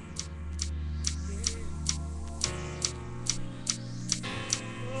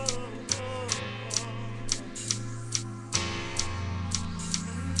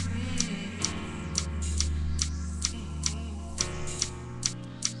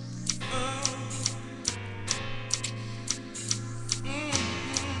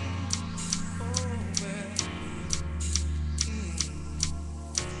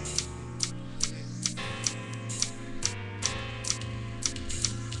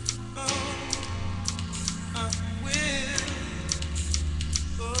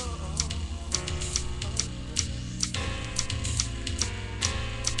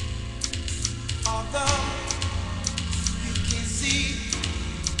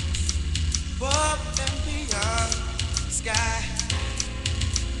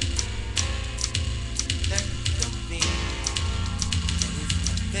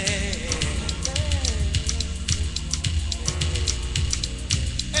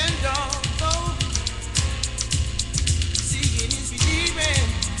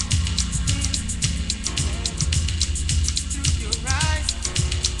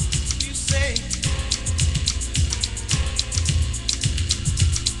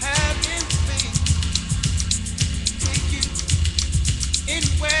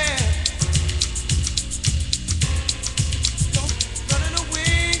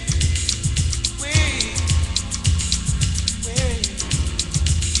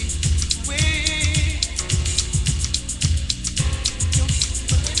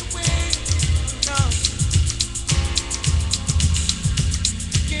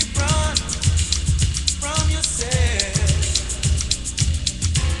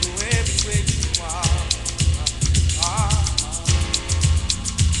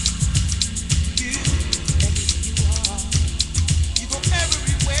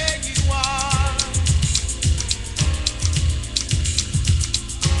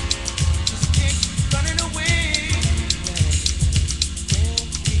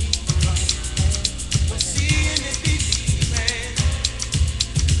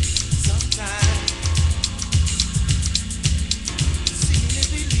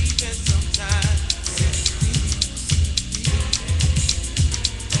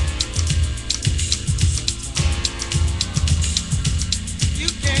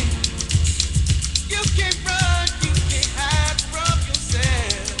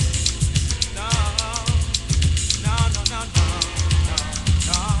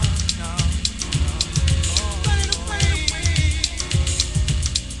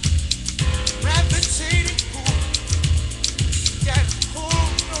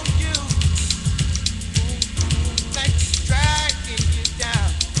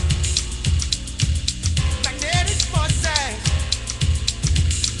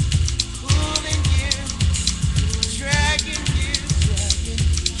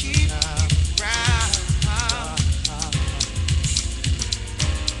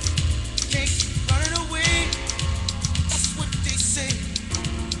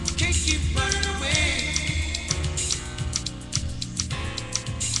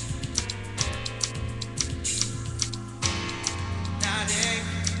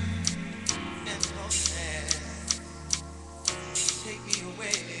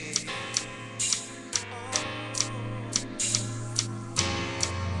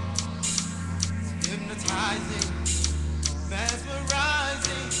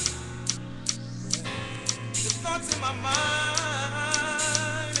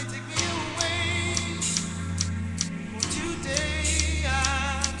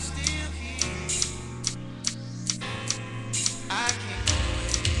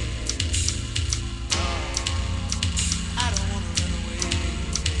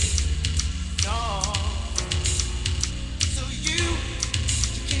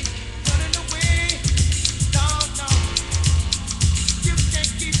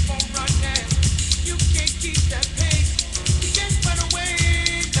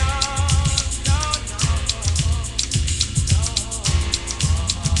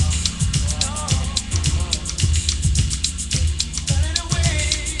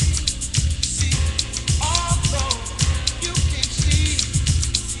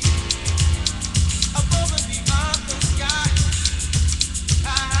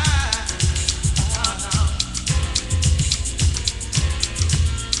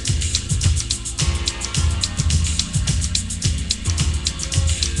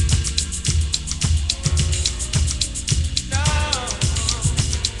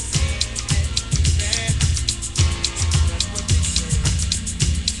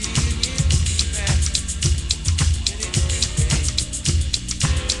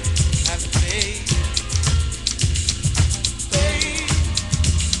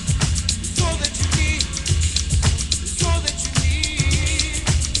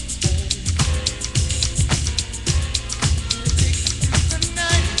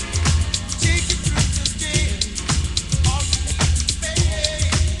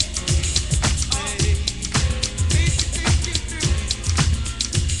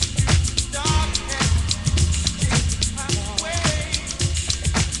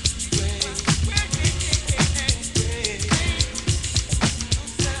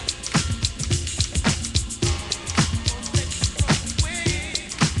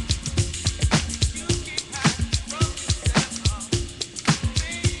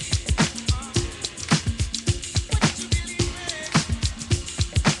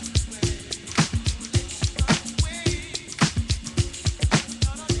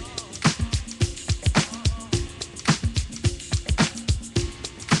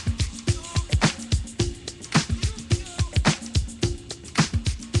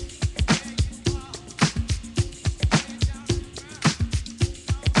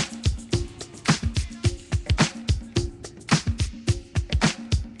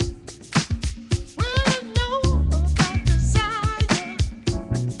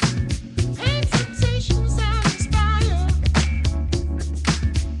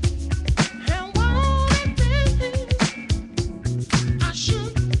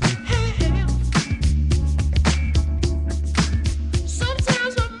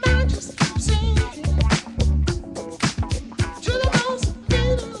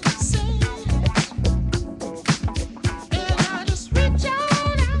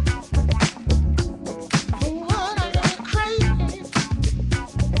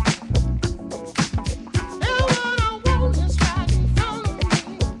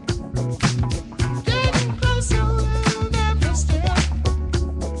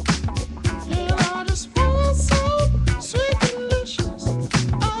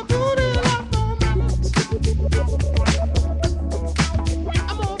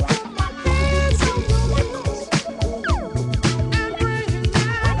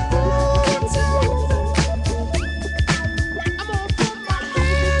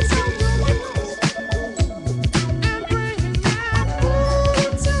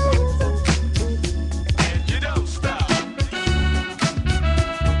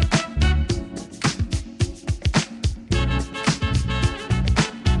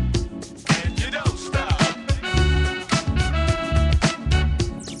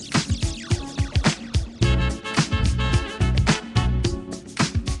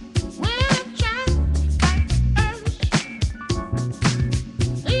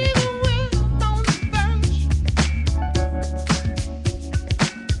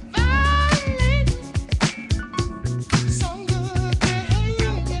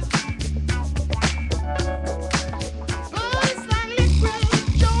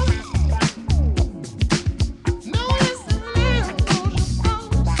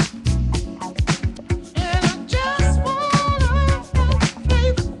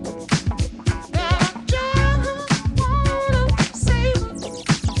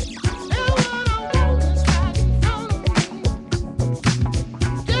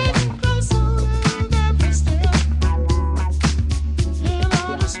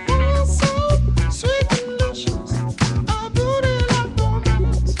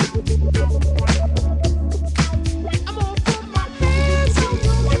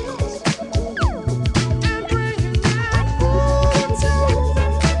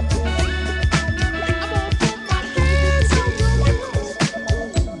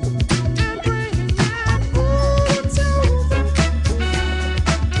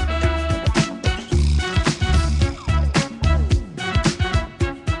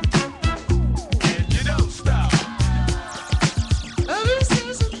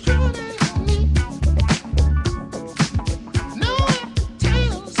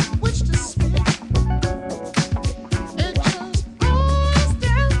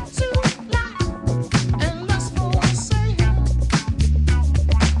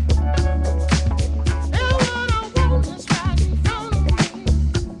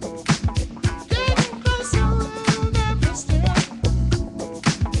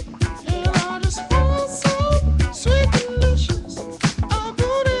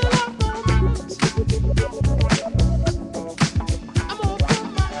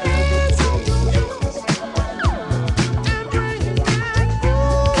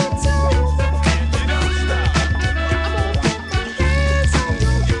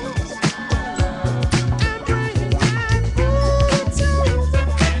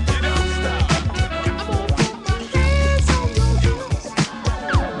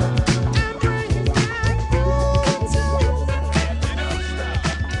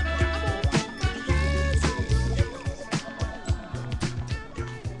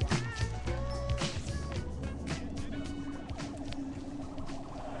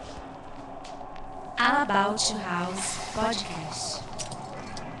 All About House Podcast.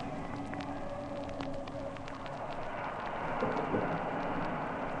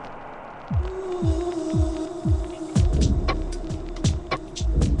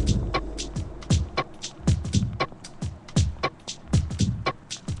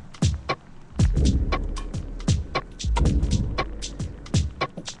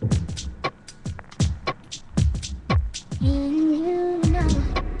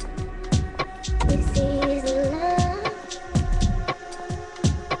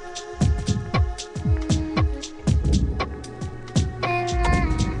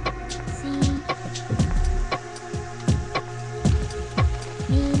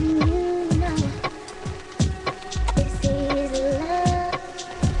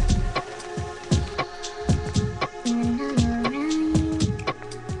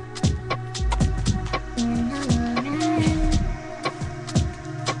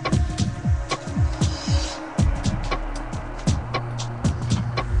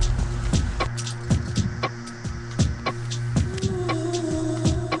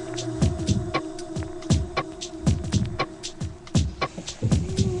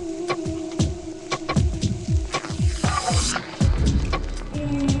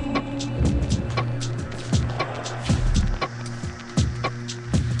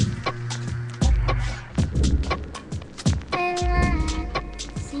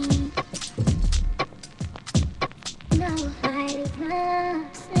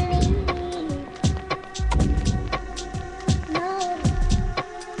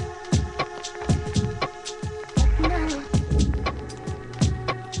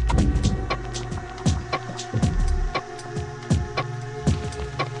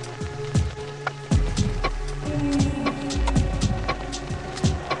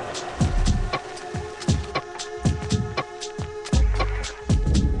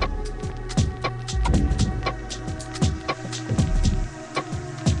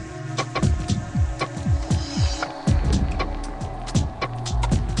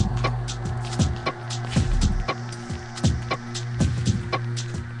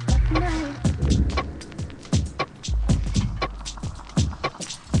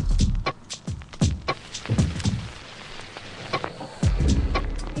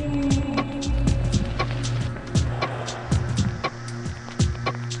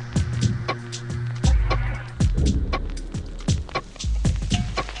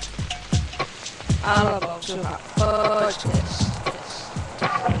 All About Your House Podcast.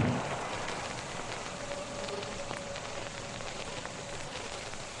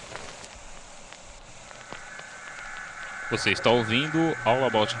 Você está ouvindo All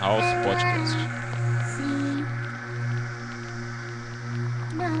About House Podcast.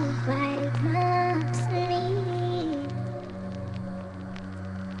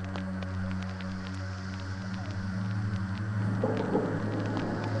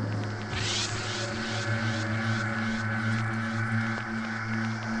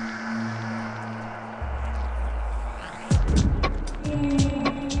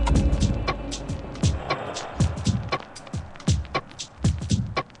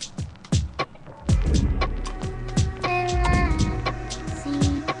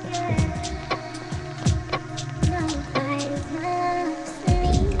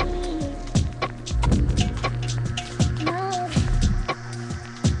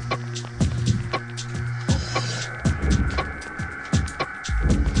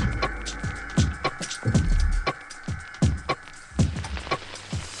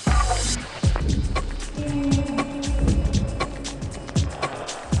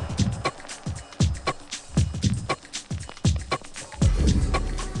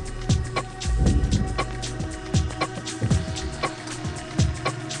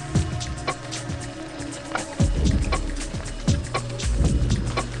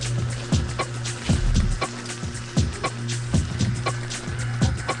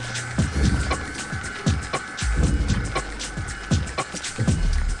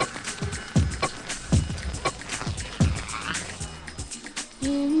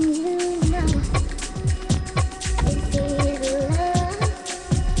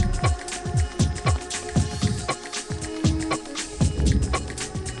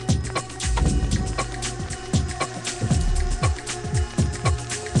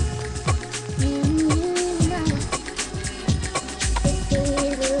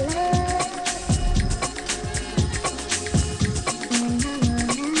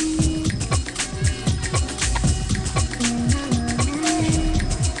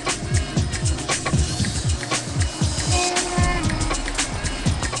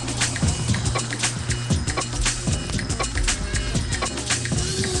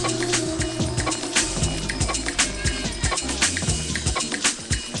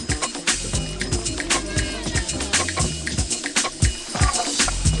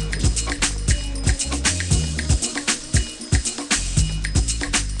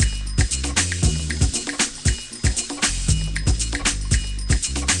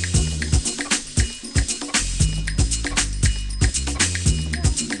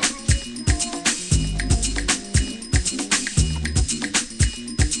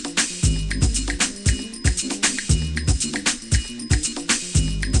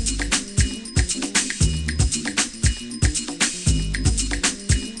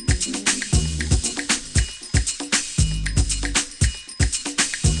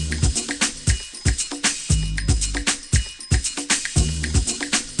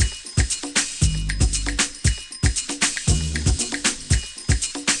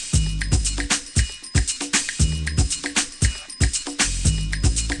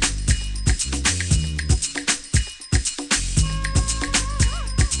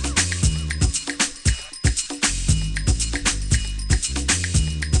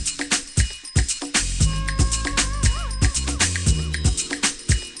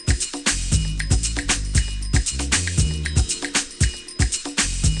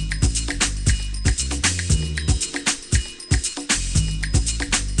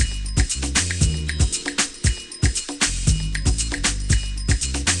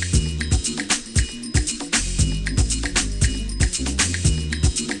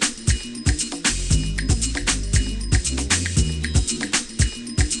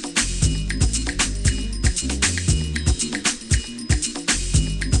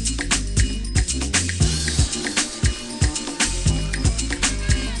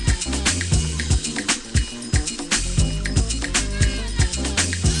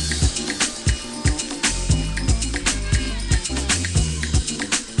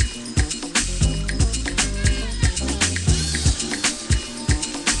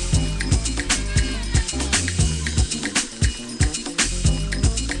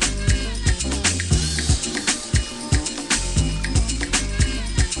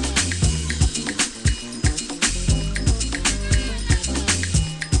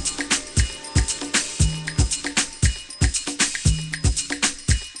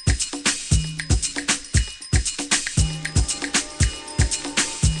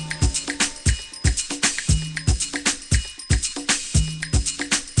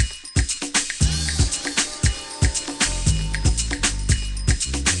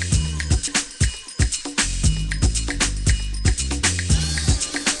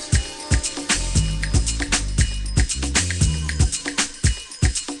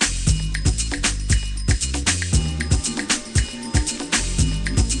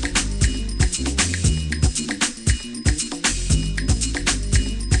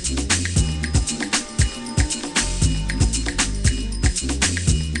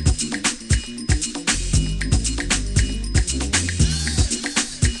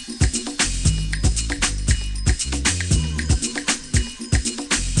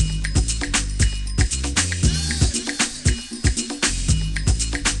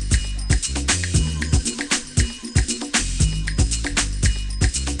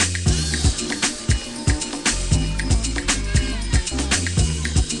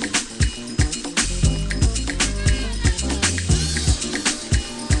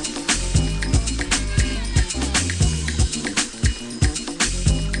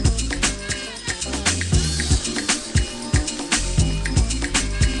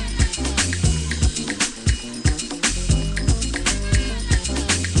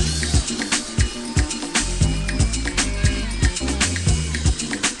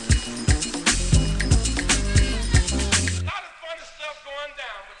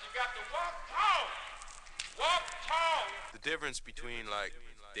 difference between like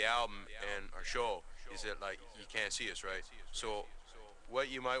the album and our show is that like you can't see us, right? So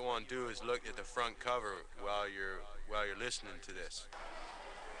what you might want to do is look at the front cover while you're listening to this.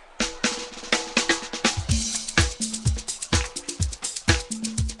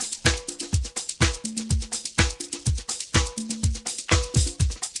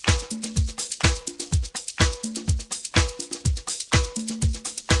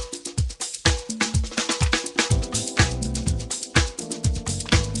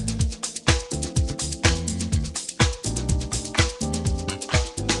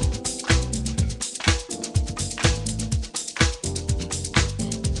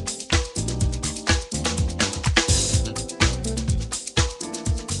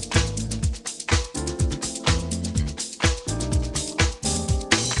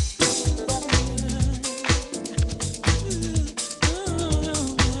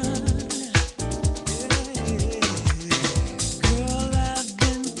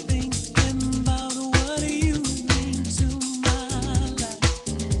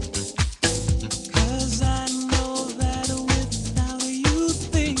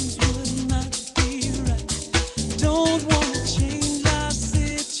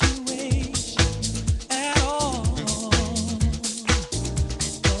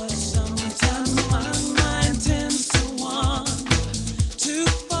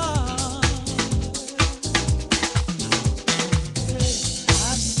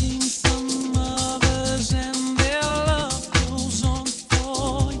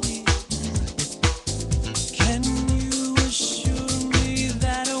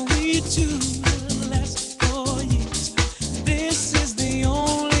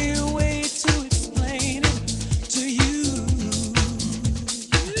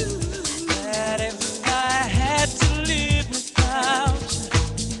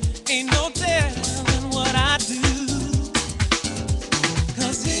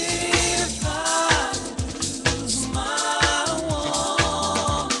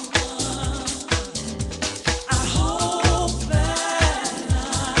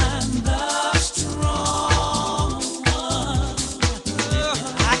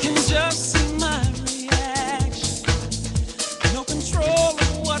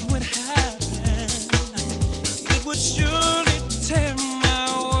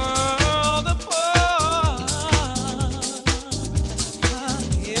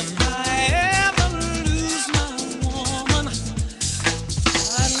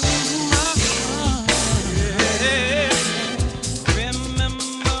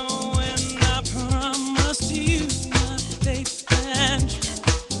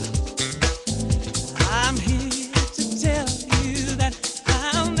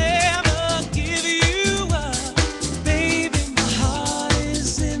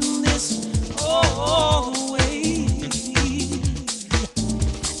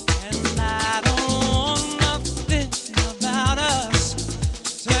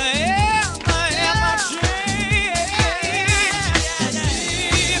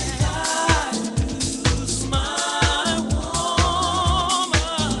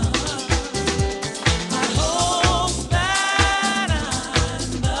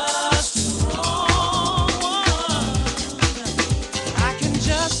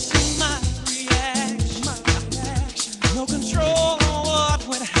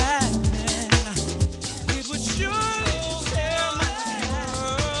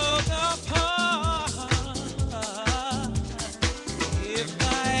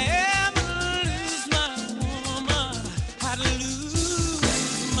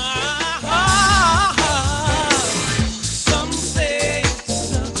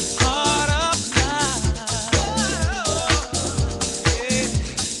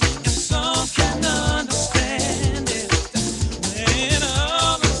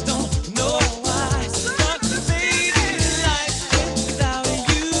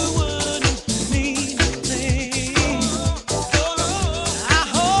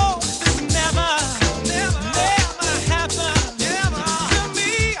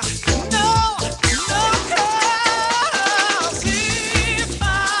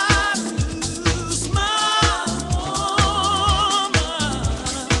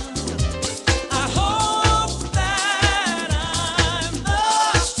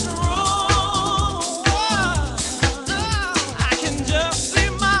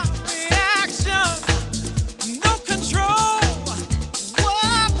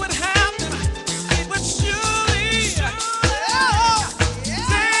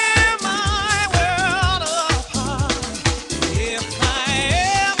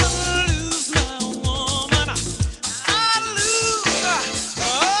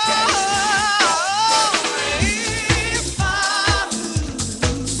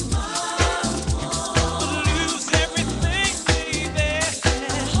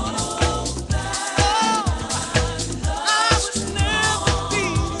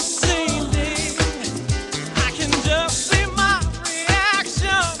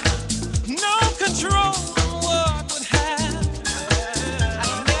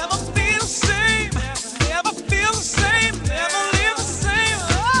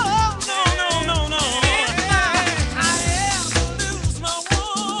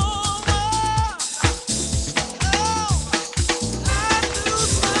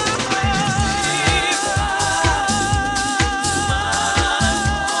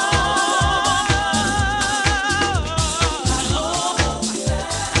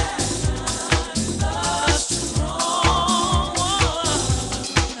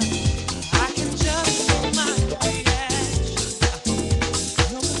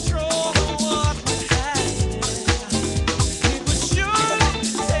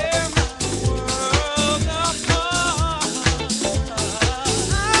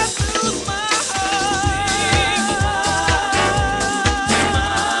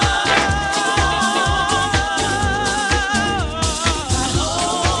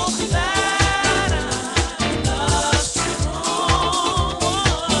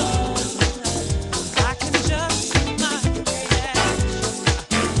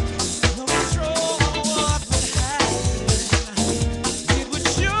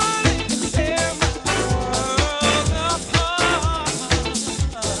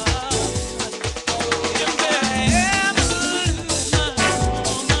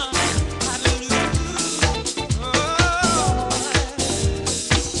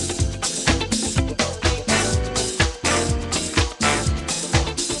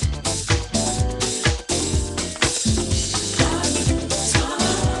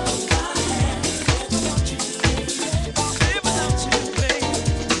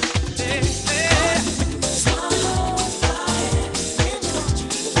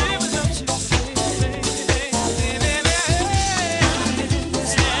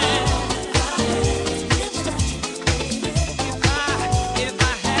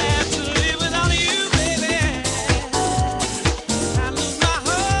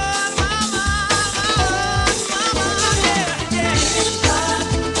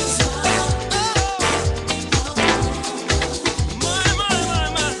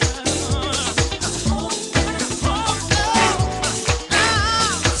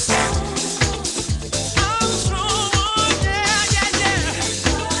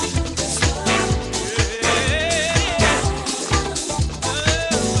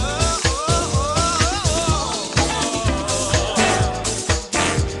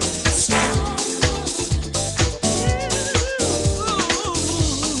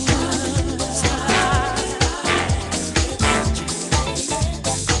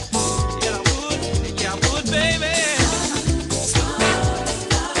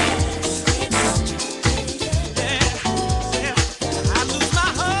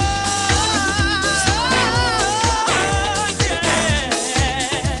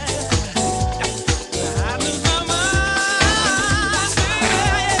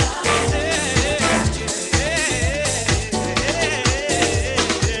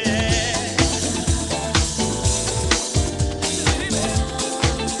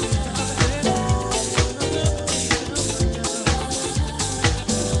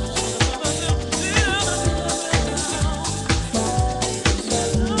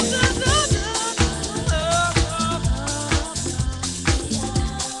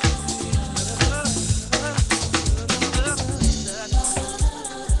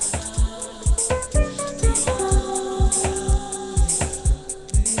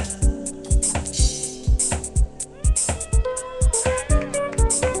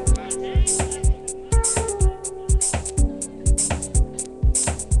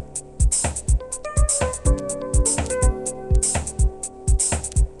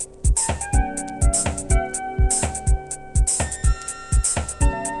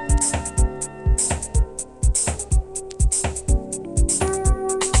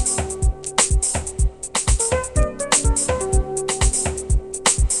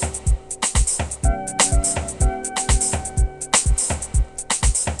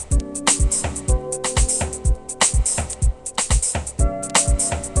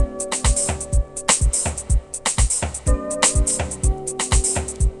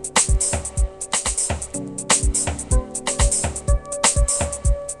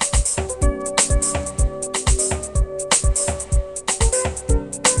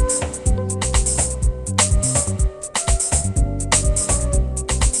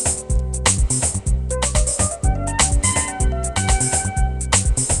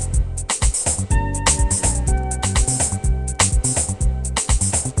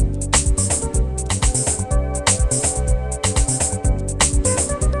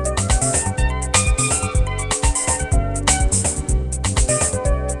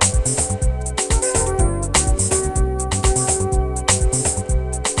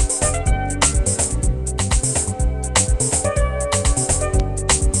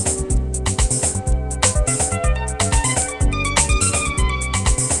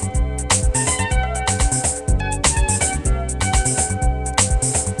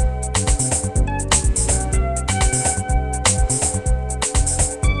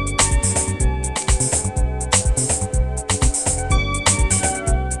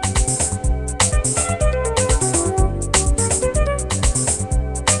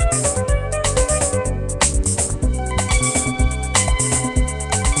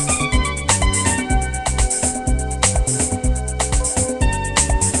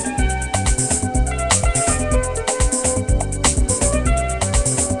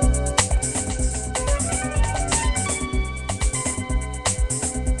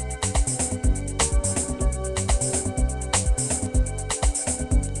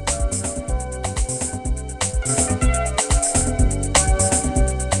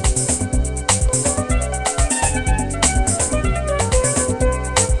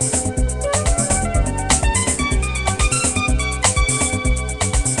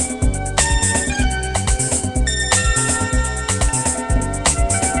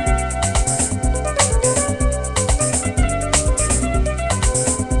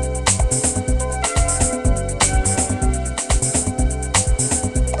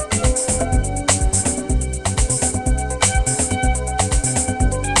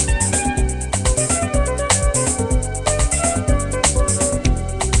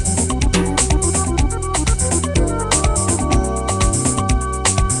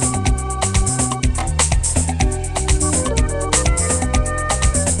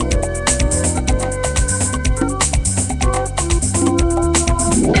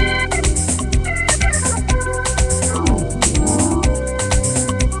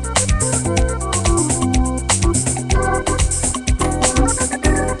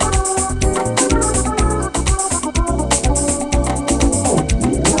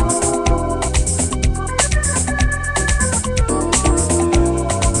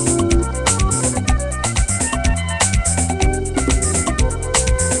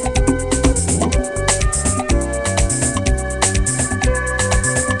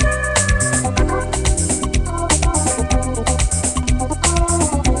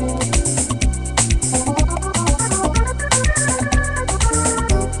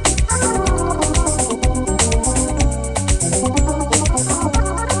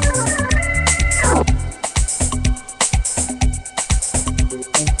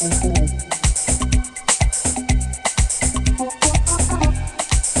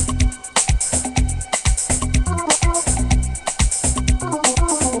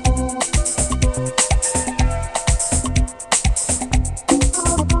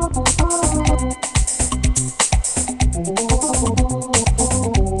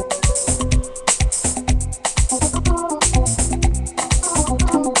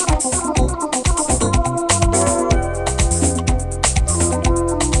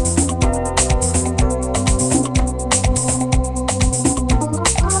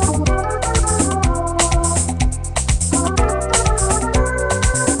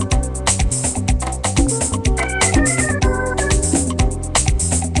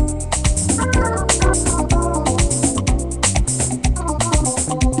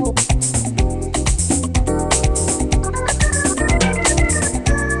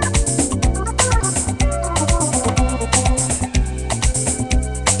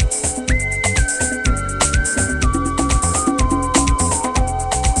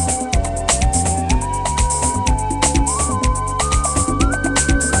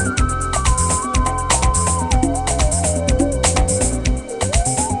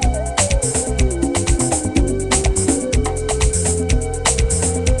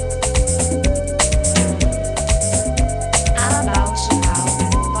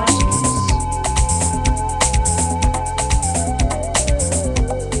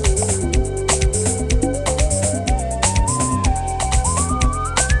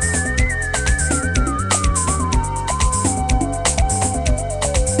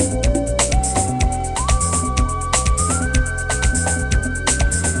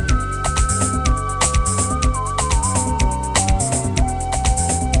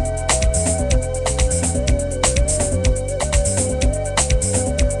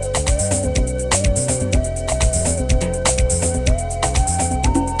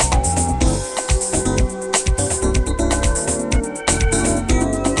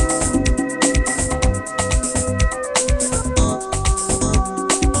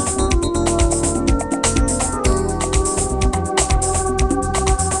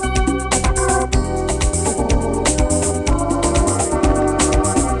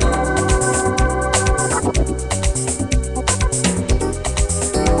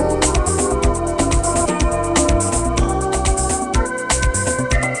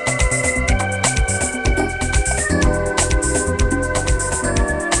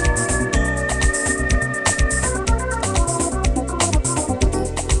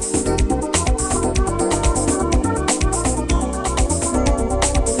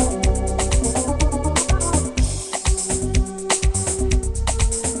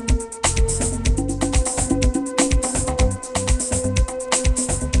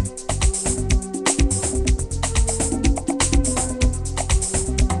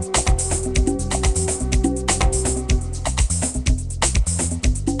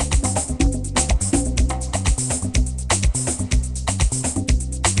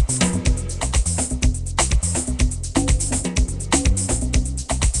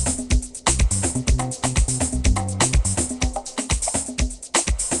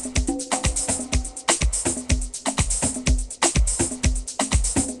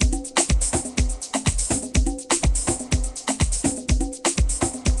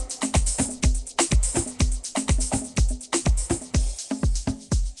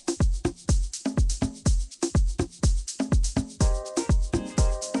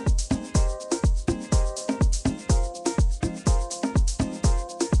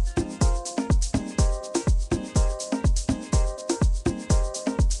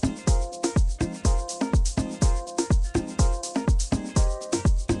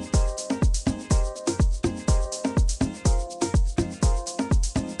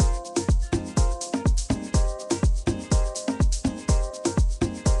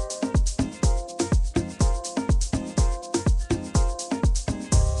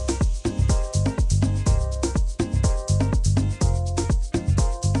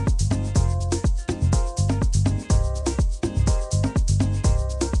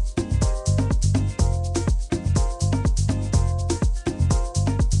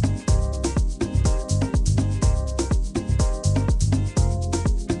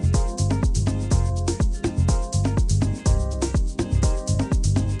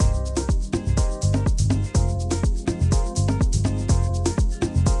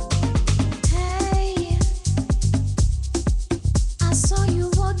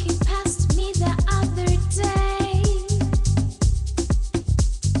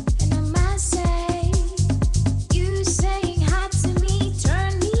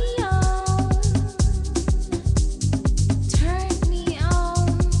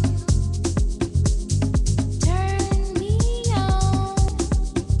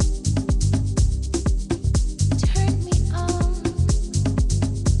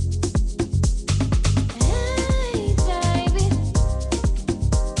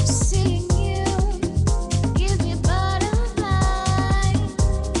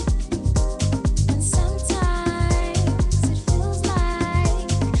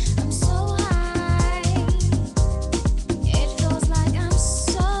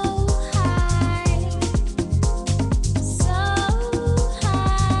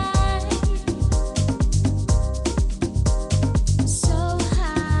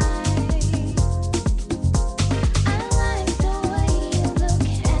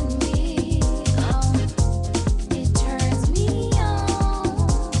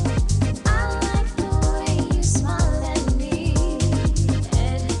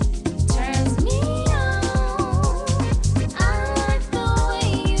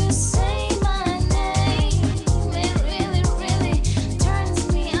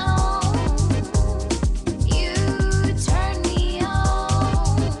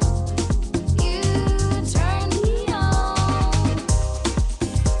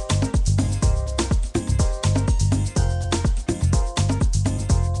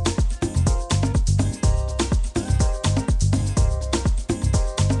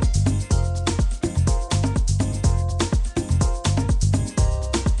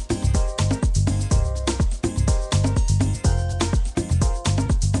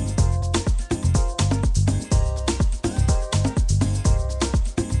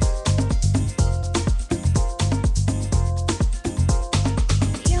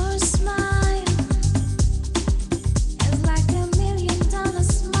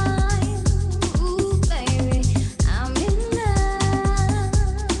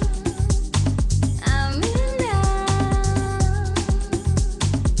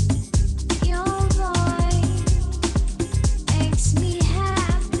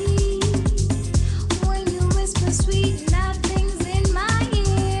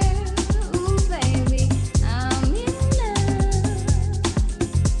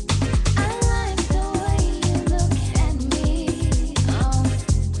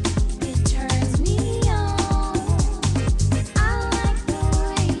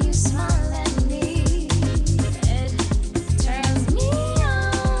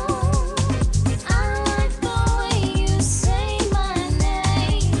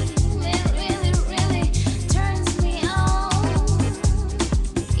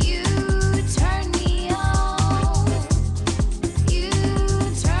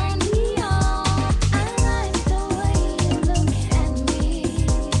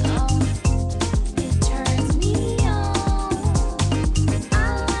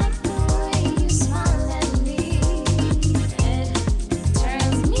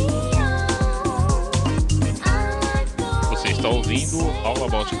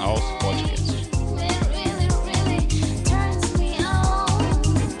 About House Podcast.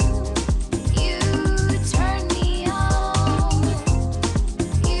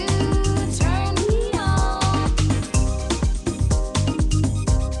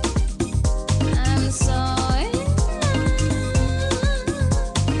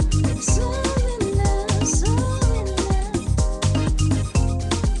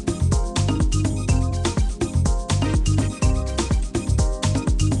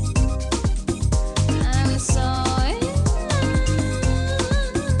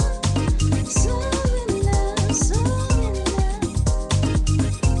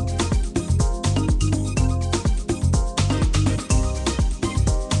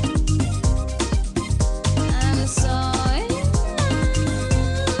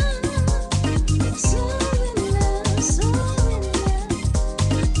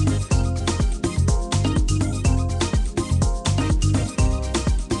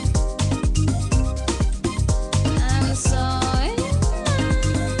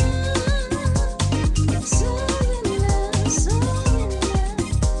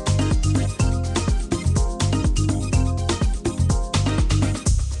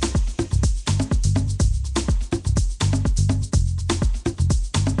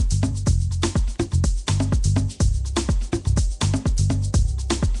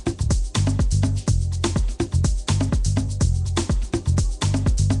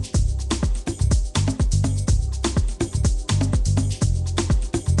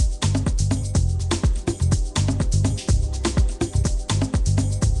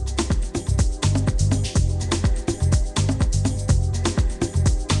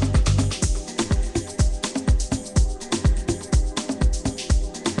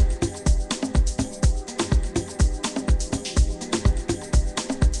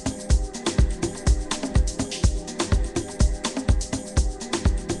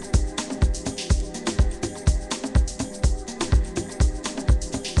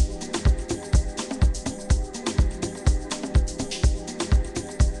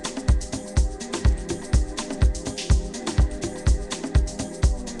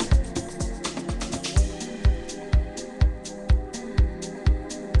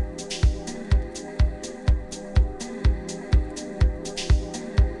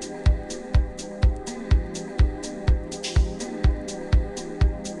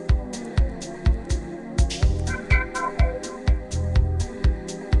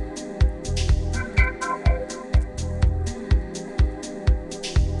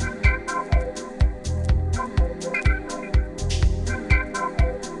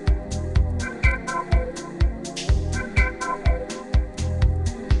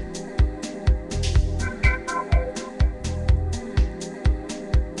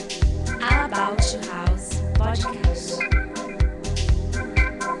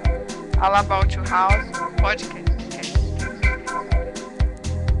 All About Your House Podcast.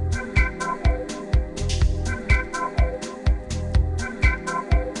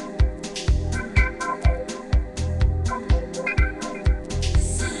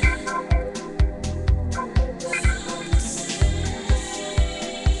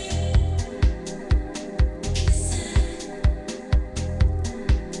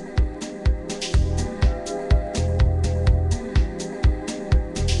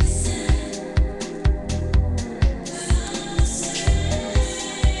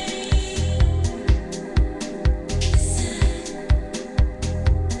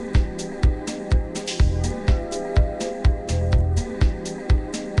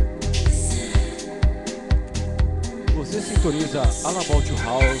 Você sintoniza All About Your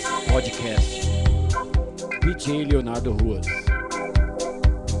House Podcast. DJ Leonardo Ruas.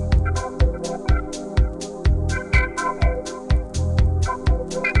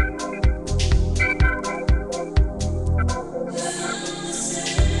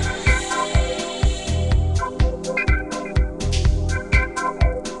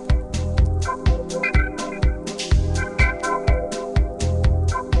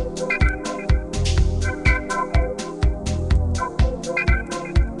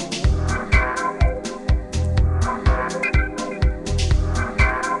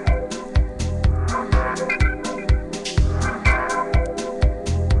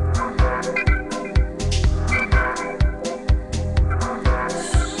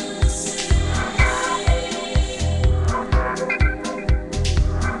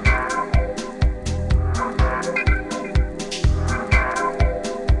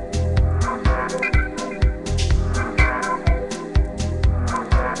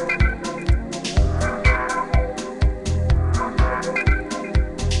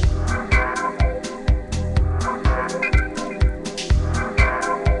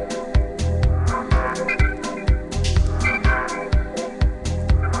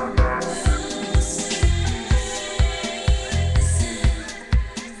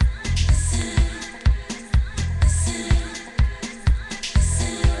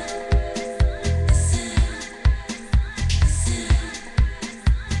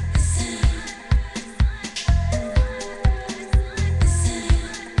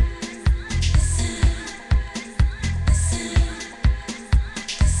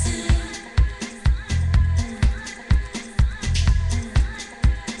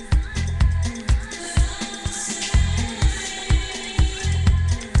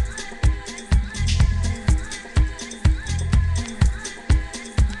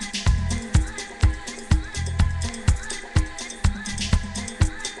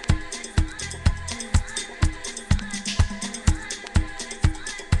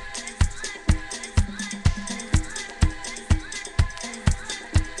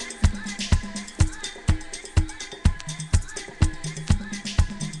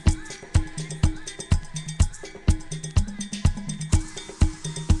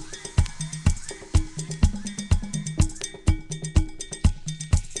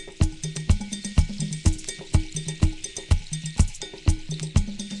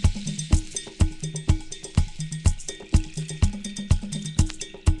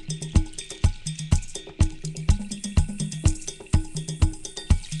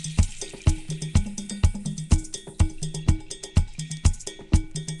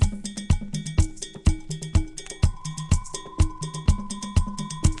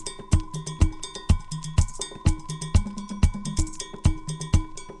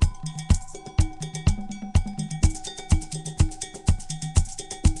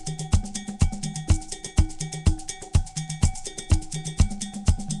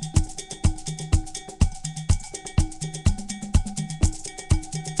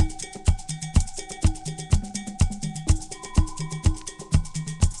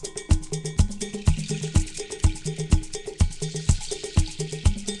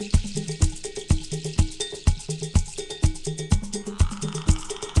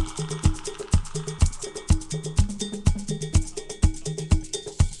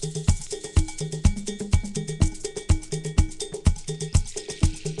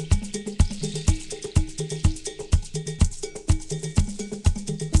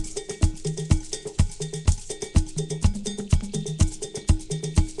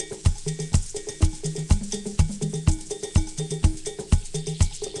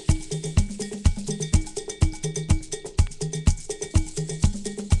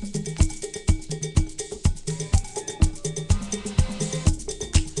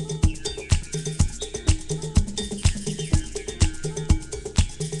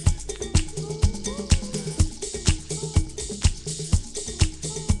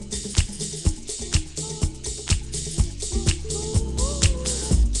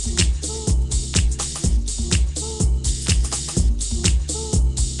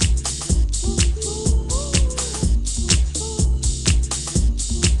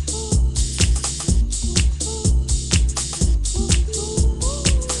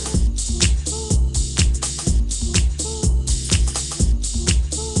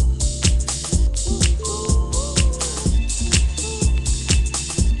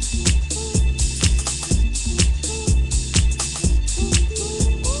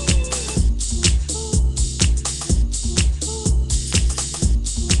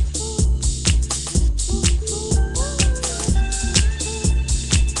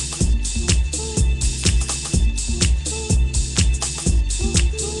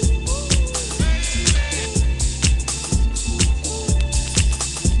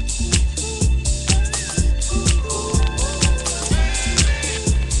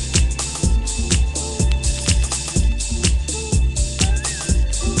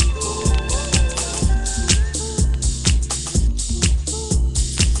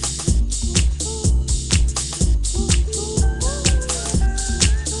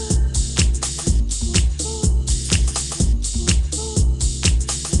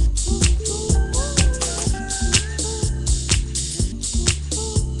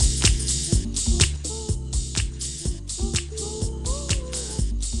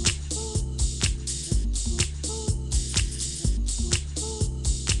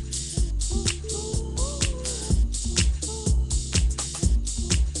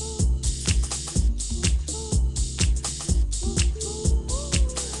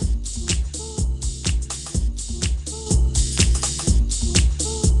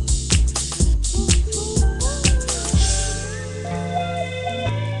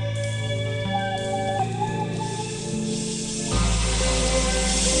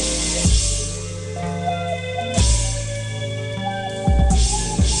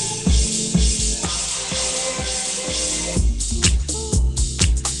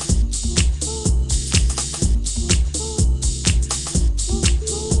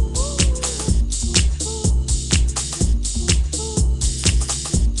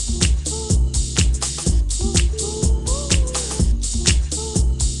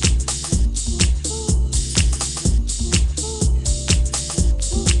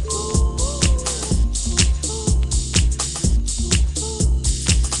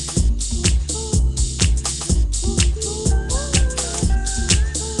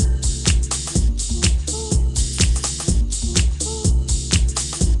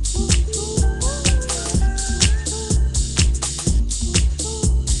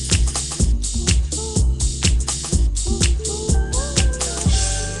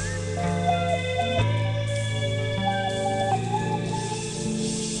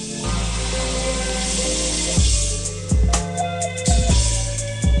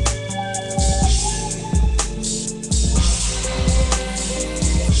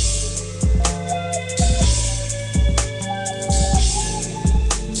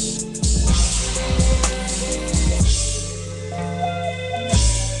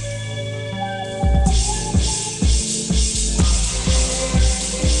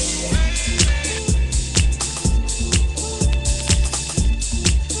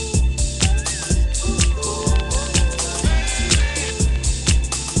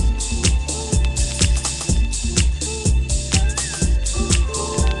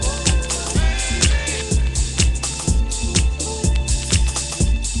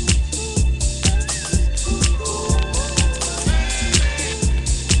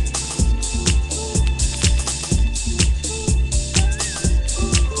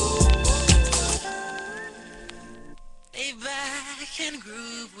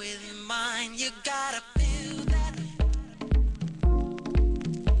 groove with mine. You gotta feel that.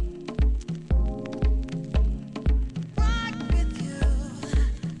 Rock with you,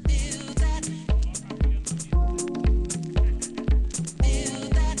 feel that. Feel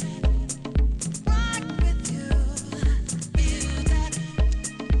that. Rock with you, feel that.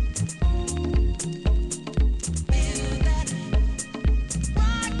 Feel that.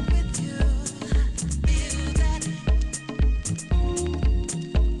 Rock with you, feel that.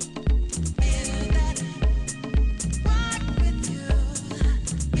 Feel that.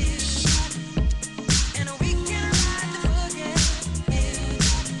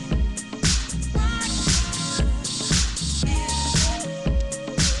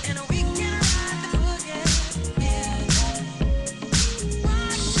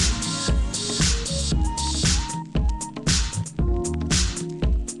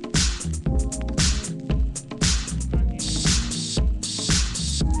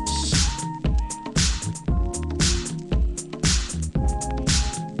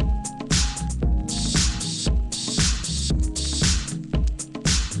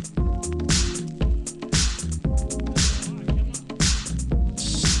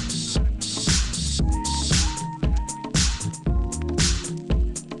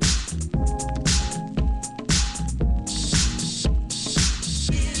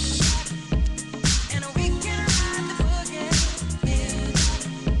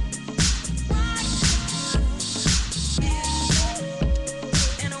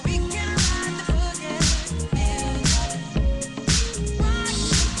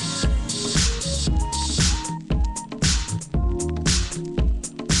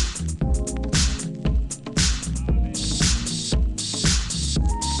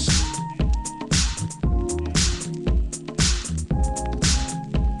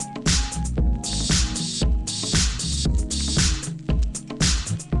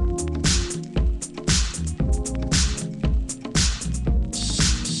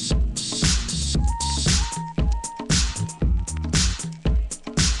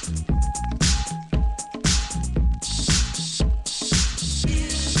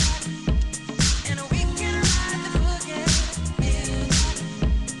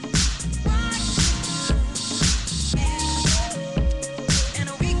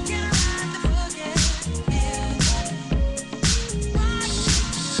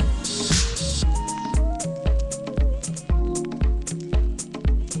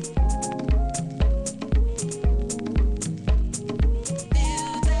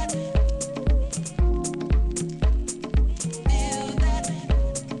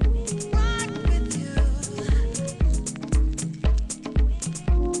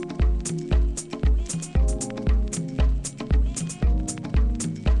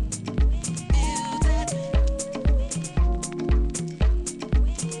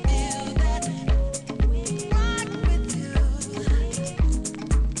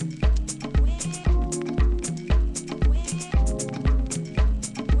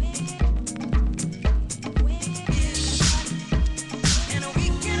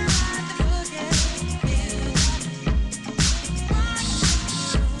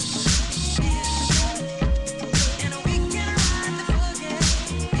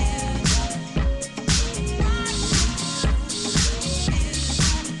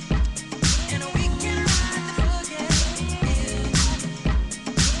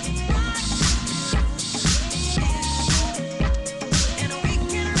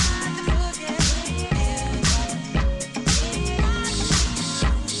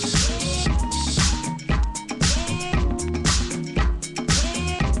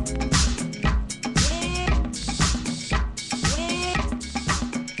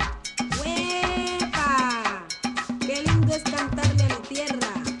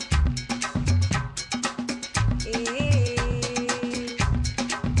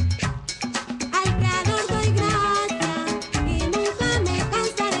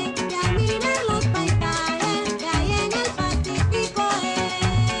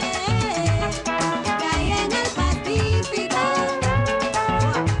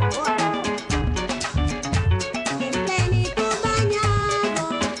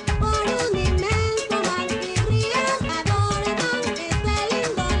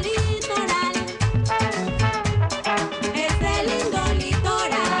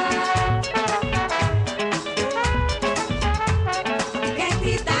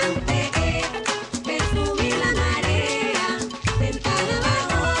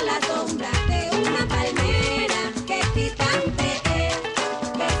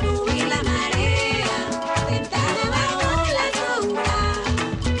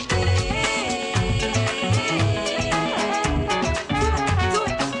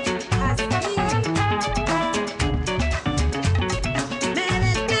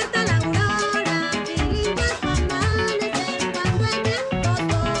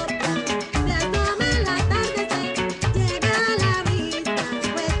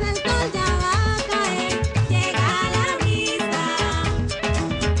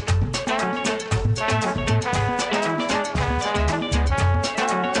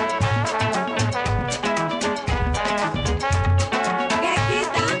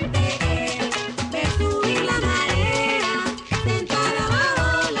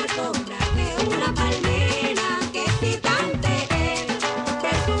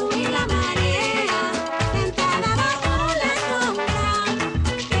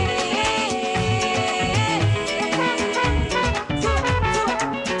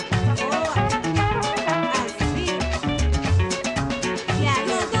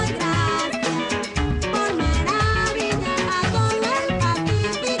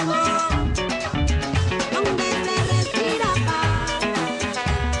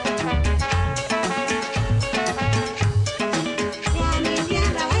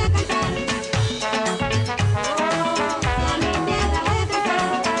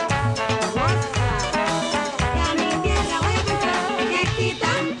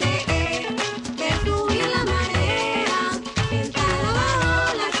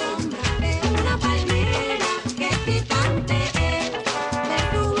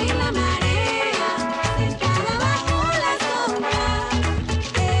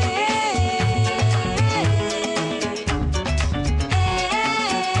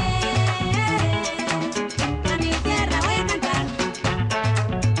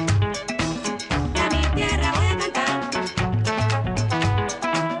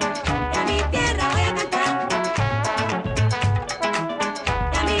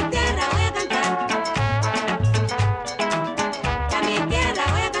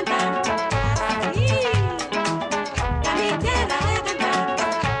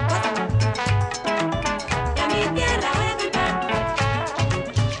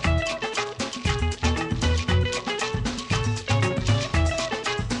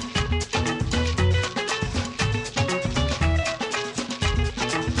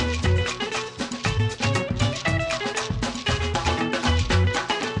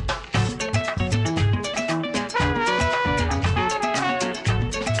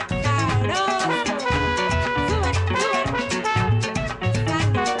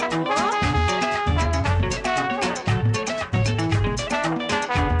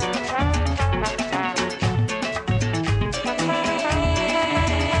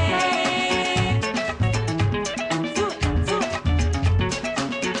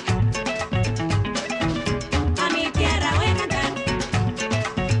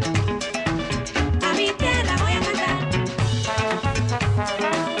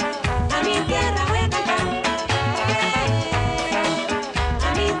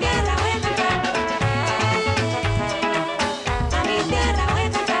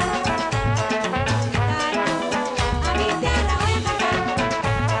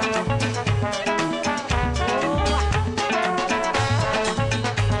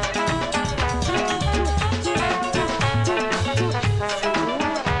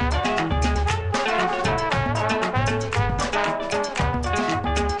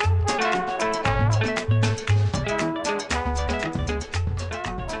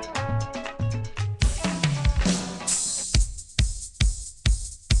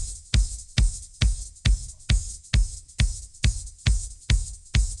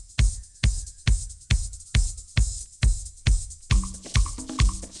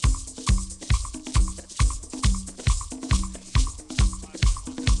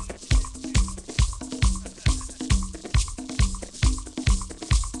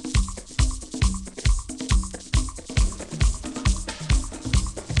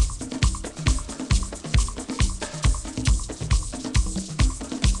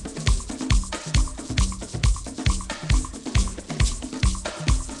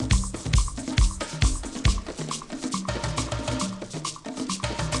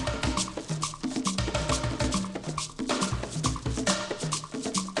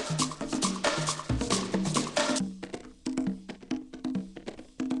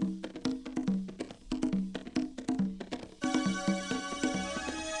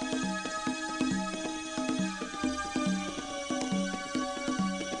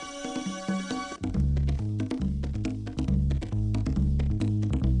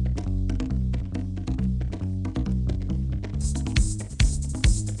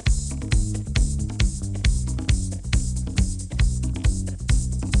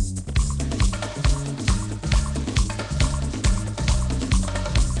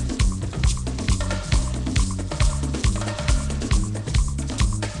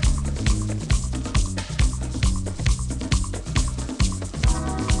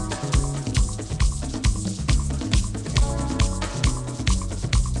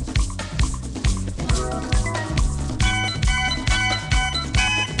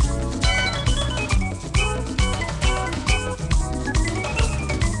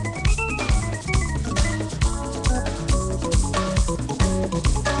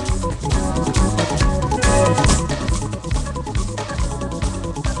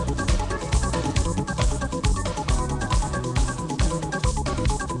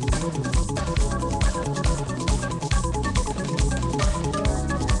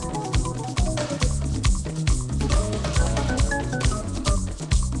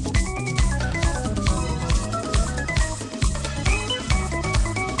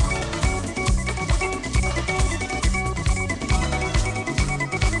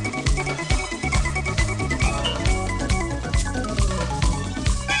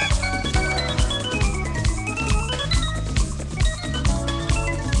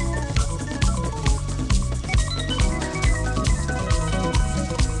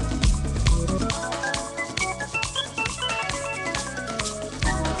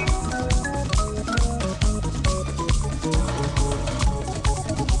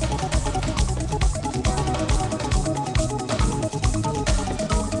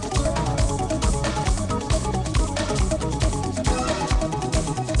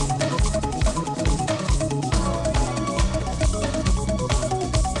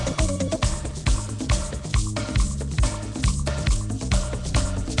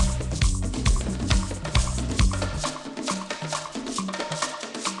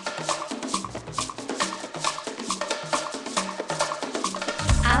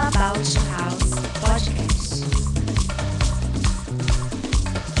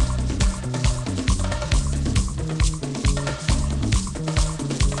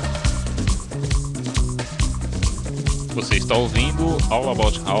 Você está ouvindo All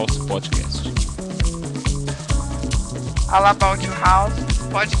About House Podcast. All About House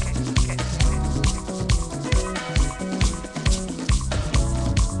Podcast.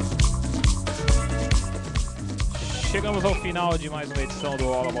 Chegamos ao final de mais uma edição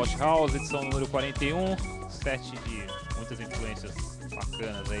do All About House, edição número 41, set de muitas influências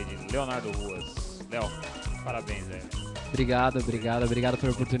bacanas aí de Leonardo Ruas. Léo, parabéns, velho. Obrigado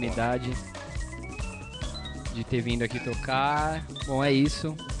pela oportunidade de ter vindo aqui tocar. Bom, é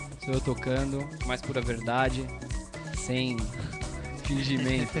isso. Sou eu tocando, mais pura verdade, sem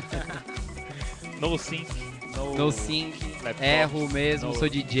fingimento. No sync, No sync, laptop, erro mesmo, sou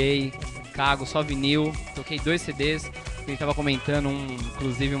DJ, cago, só vinil. Toquei 2 CDs, a gente tava comentando,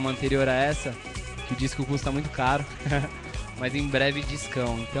 inclusive uma anterior a essa, que o disco custa muito caro, mas em breve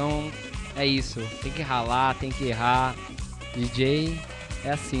discão. Então é isso, tem que ralar, tem que errar. DJ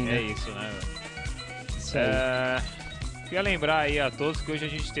é assim, né? É isso, né? Isso aí. Queria lembrar aí a todos que hoje a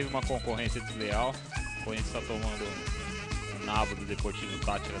gente teve uma concorrência desleal. O a gente está tomando um nabo do Deportivo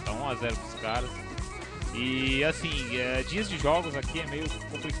Tátira, tá 1-0 pros caras. E assim, dias de jogos aqui é meio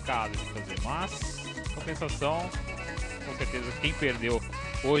complicado de fazer, mas compensação, com certeza quem perdeu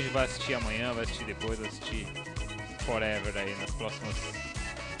hoje vai assistir amanhã, vai assistir depois, vai assistir forever aí nos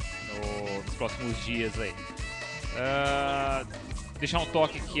próximos dias aí. Deixar um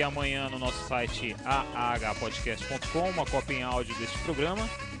toque aqui amanhã no nosso site aahpodcast.com, uma cópia em áudio deste programa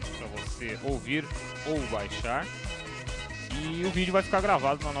para você ouvir ou baixar. E o vídeo vai ficar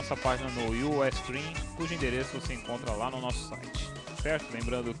gravado na nossa página no Ustream, cujo endereço você encontra lá no nosso site, certo?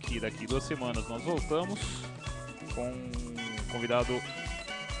 Lembrando que daqui 2 semanas nós voltamos com o convidado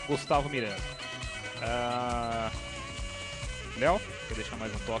Gustavo Miranda. Léo, quer deixar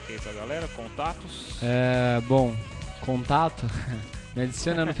mais um toque aí pra galera? Contatos? Bom, contato, me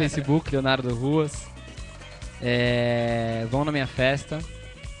adiciona no Facebook, Leonardo Ruas. Vão na minha festa,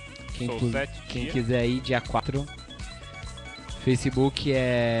 quem quiser ir, dia 4. Facebook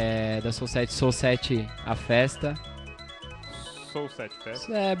é da Soul 7 a festa. Soul 7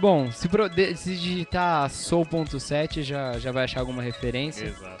 Festa. Bom, se digitar Soul.7 já vai achar alguma referência.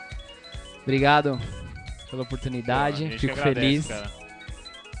 Exato. Obrigado pela oportunidade, fico feliz. Cara.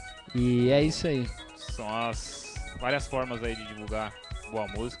 E é isso aí. São as várias formas aí de divulgar boa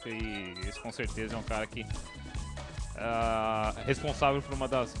música e esse com certeza é um cara que é responsável por uma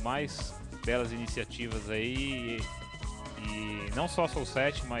das mais belas iniciativas aí e não só a Soul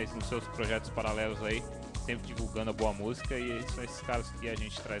 7, mas nos seus projetos paralelos aí, sempre divulgando a boa música e são esses caras que a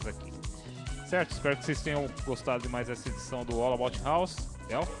gente traz aqui. Certo? Espero que vocês tenham gostado de mais essa edição do All About House.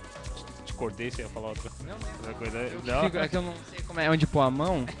 Léo? Cortei, você ia falar outra coisa. É que eu não sei como é onde pôr a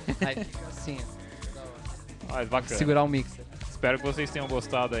mão, aí fica assim. Mas bacana. Segurar o mixer. Espero que vocês tenham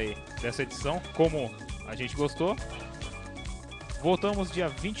gostado aí dessa edição, como a gente gostou. Voltamos dia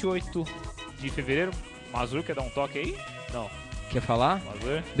 28 de fevereiro. Mazur, quer dar um toque aí? Não. Quer falar?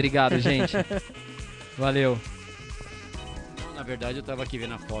 Mazur? Obrigado, gente. Valeu. Na verdade eu tava aqui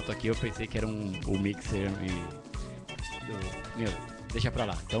vendo a foto aqui, eu pensei que era o mixer meu, deixa pra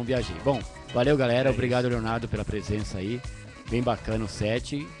lá, então viajei. Bom, valeu galera, obrigado Leonardo pela presença aí, bem bacana o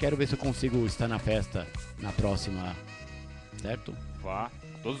set, quero ver se eu consigo estar na festa na próxima, certo? Vá,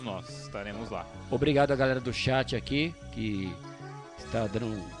 todos nós estaremos lá. Obrigado a galera do chat aqui, que está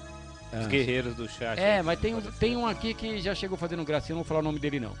dando... Os guerreiros do chat. Mas tem um aqui que já chegou fazendo gracinha, não vou falar o nome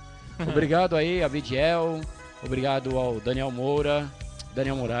dele não. Obrigado aí a Vidiel, obrigado ao Daniel Moraes, o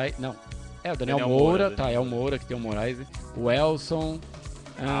Daniel Moura, tá, é o Moura que tem o Moraes, o Elson,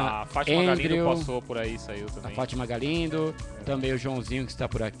 a Fátima Galindo passou por aí, saiu também. A Fátima Galindo, também o Joãozinho que está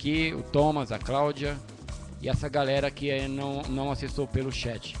por aqui, o Thomas, a Cláudia e essa galera que não acessou pelo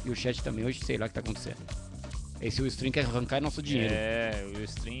chat. E o chat também, hoje sei lá o que tá acontecendo. Esse Ustream quer arrancar nosso dinheiro. O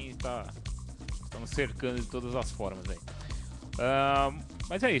Ustream estamos cercando de todas as formas aí.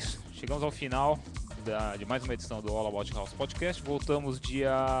 Mas é isso, chegamos ao final de mais uma edição do All About House Podcast. Voltamos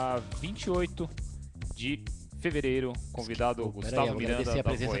dia 28 de fevereiro. Convidado Gustavo Miranda da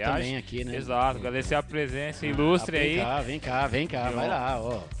Voyage. Também aqui, né? Exato, agradecer a presença ilustre aí. Vem cá, vai lá,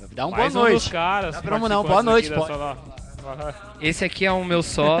 ó. Dá boa noite. Caras, não, boa noite, pô. Esse aqui é o meu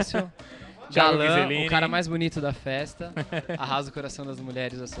sócio, Galã, o cara mais bonito da festa. Arrasa o coração das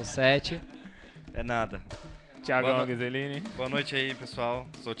mulheres da Soul 7. É nada. Thiago Ghiselini. Boa noite aí, pessoal.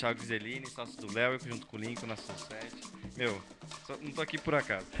 Sou o Thiago Ghiselini, sócio do Léo, junto com o Lincoln na Soul 7. Não tô aqui por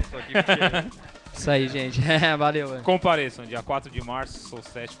acaso. Tô aqui porque... Isso aí, gente. Valeu. Compareçam, dia 4 de março, Soul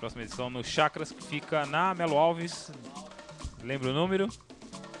 7, próxima edição, no Chakras, que fica na Melo Alves. Lembra o número?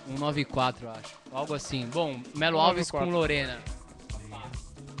 194, eu acho. Algo assim. Bom, Melo Alves com Lorena.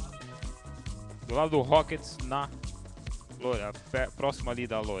 Do lado do Rockets, na próximo ali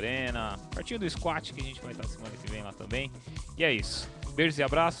da Lorena, pertinho do Squat, que a gente vai estar semana que vem lá também. E é isso. Beijos e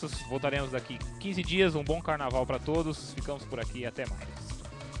abraços. Voltaremos daqui 15 dias. Um bom carnaval para todos. Ficamos por aqui. Até mais.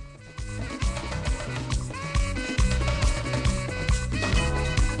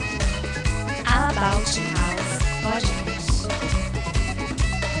 About House Podcast.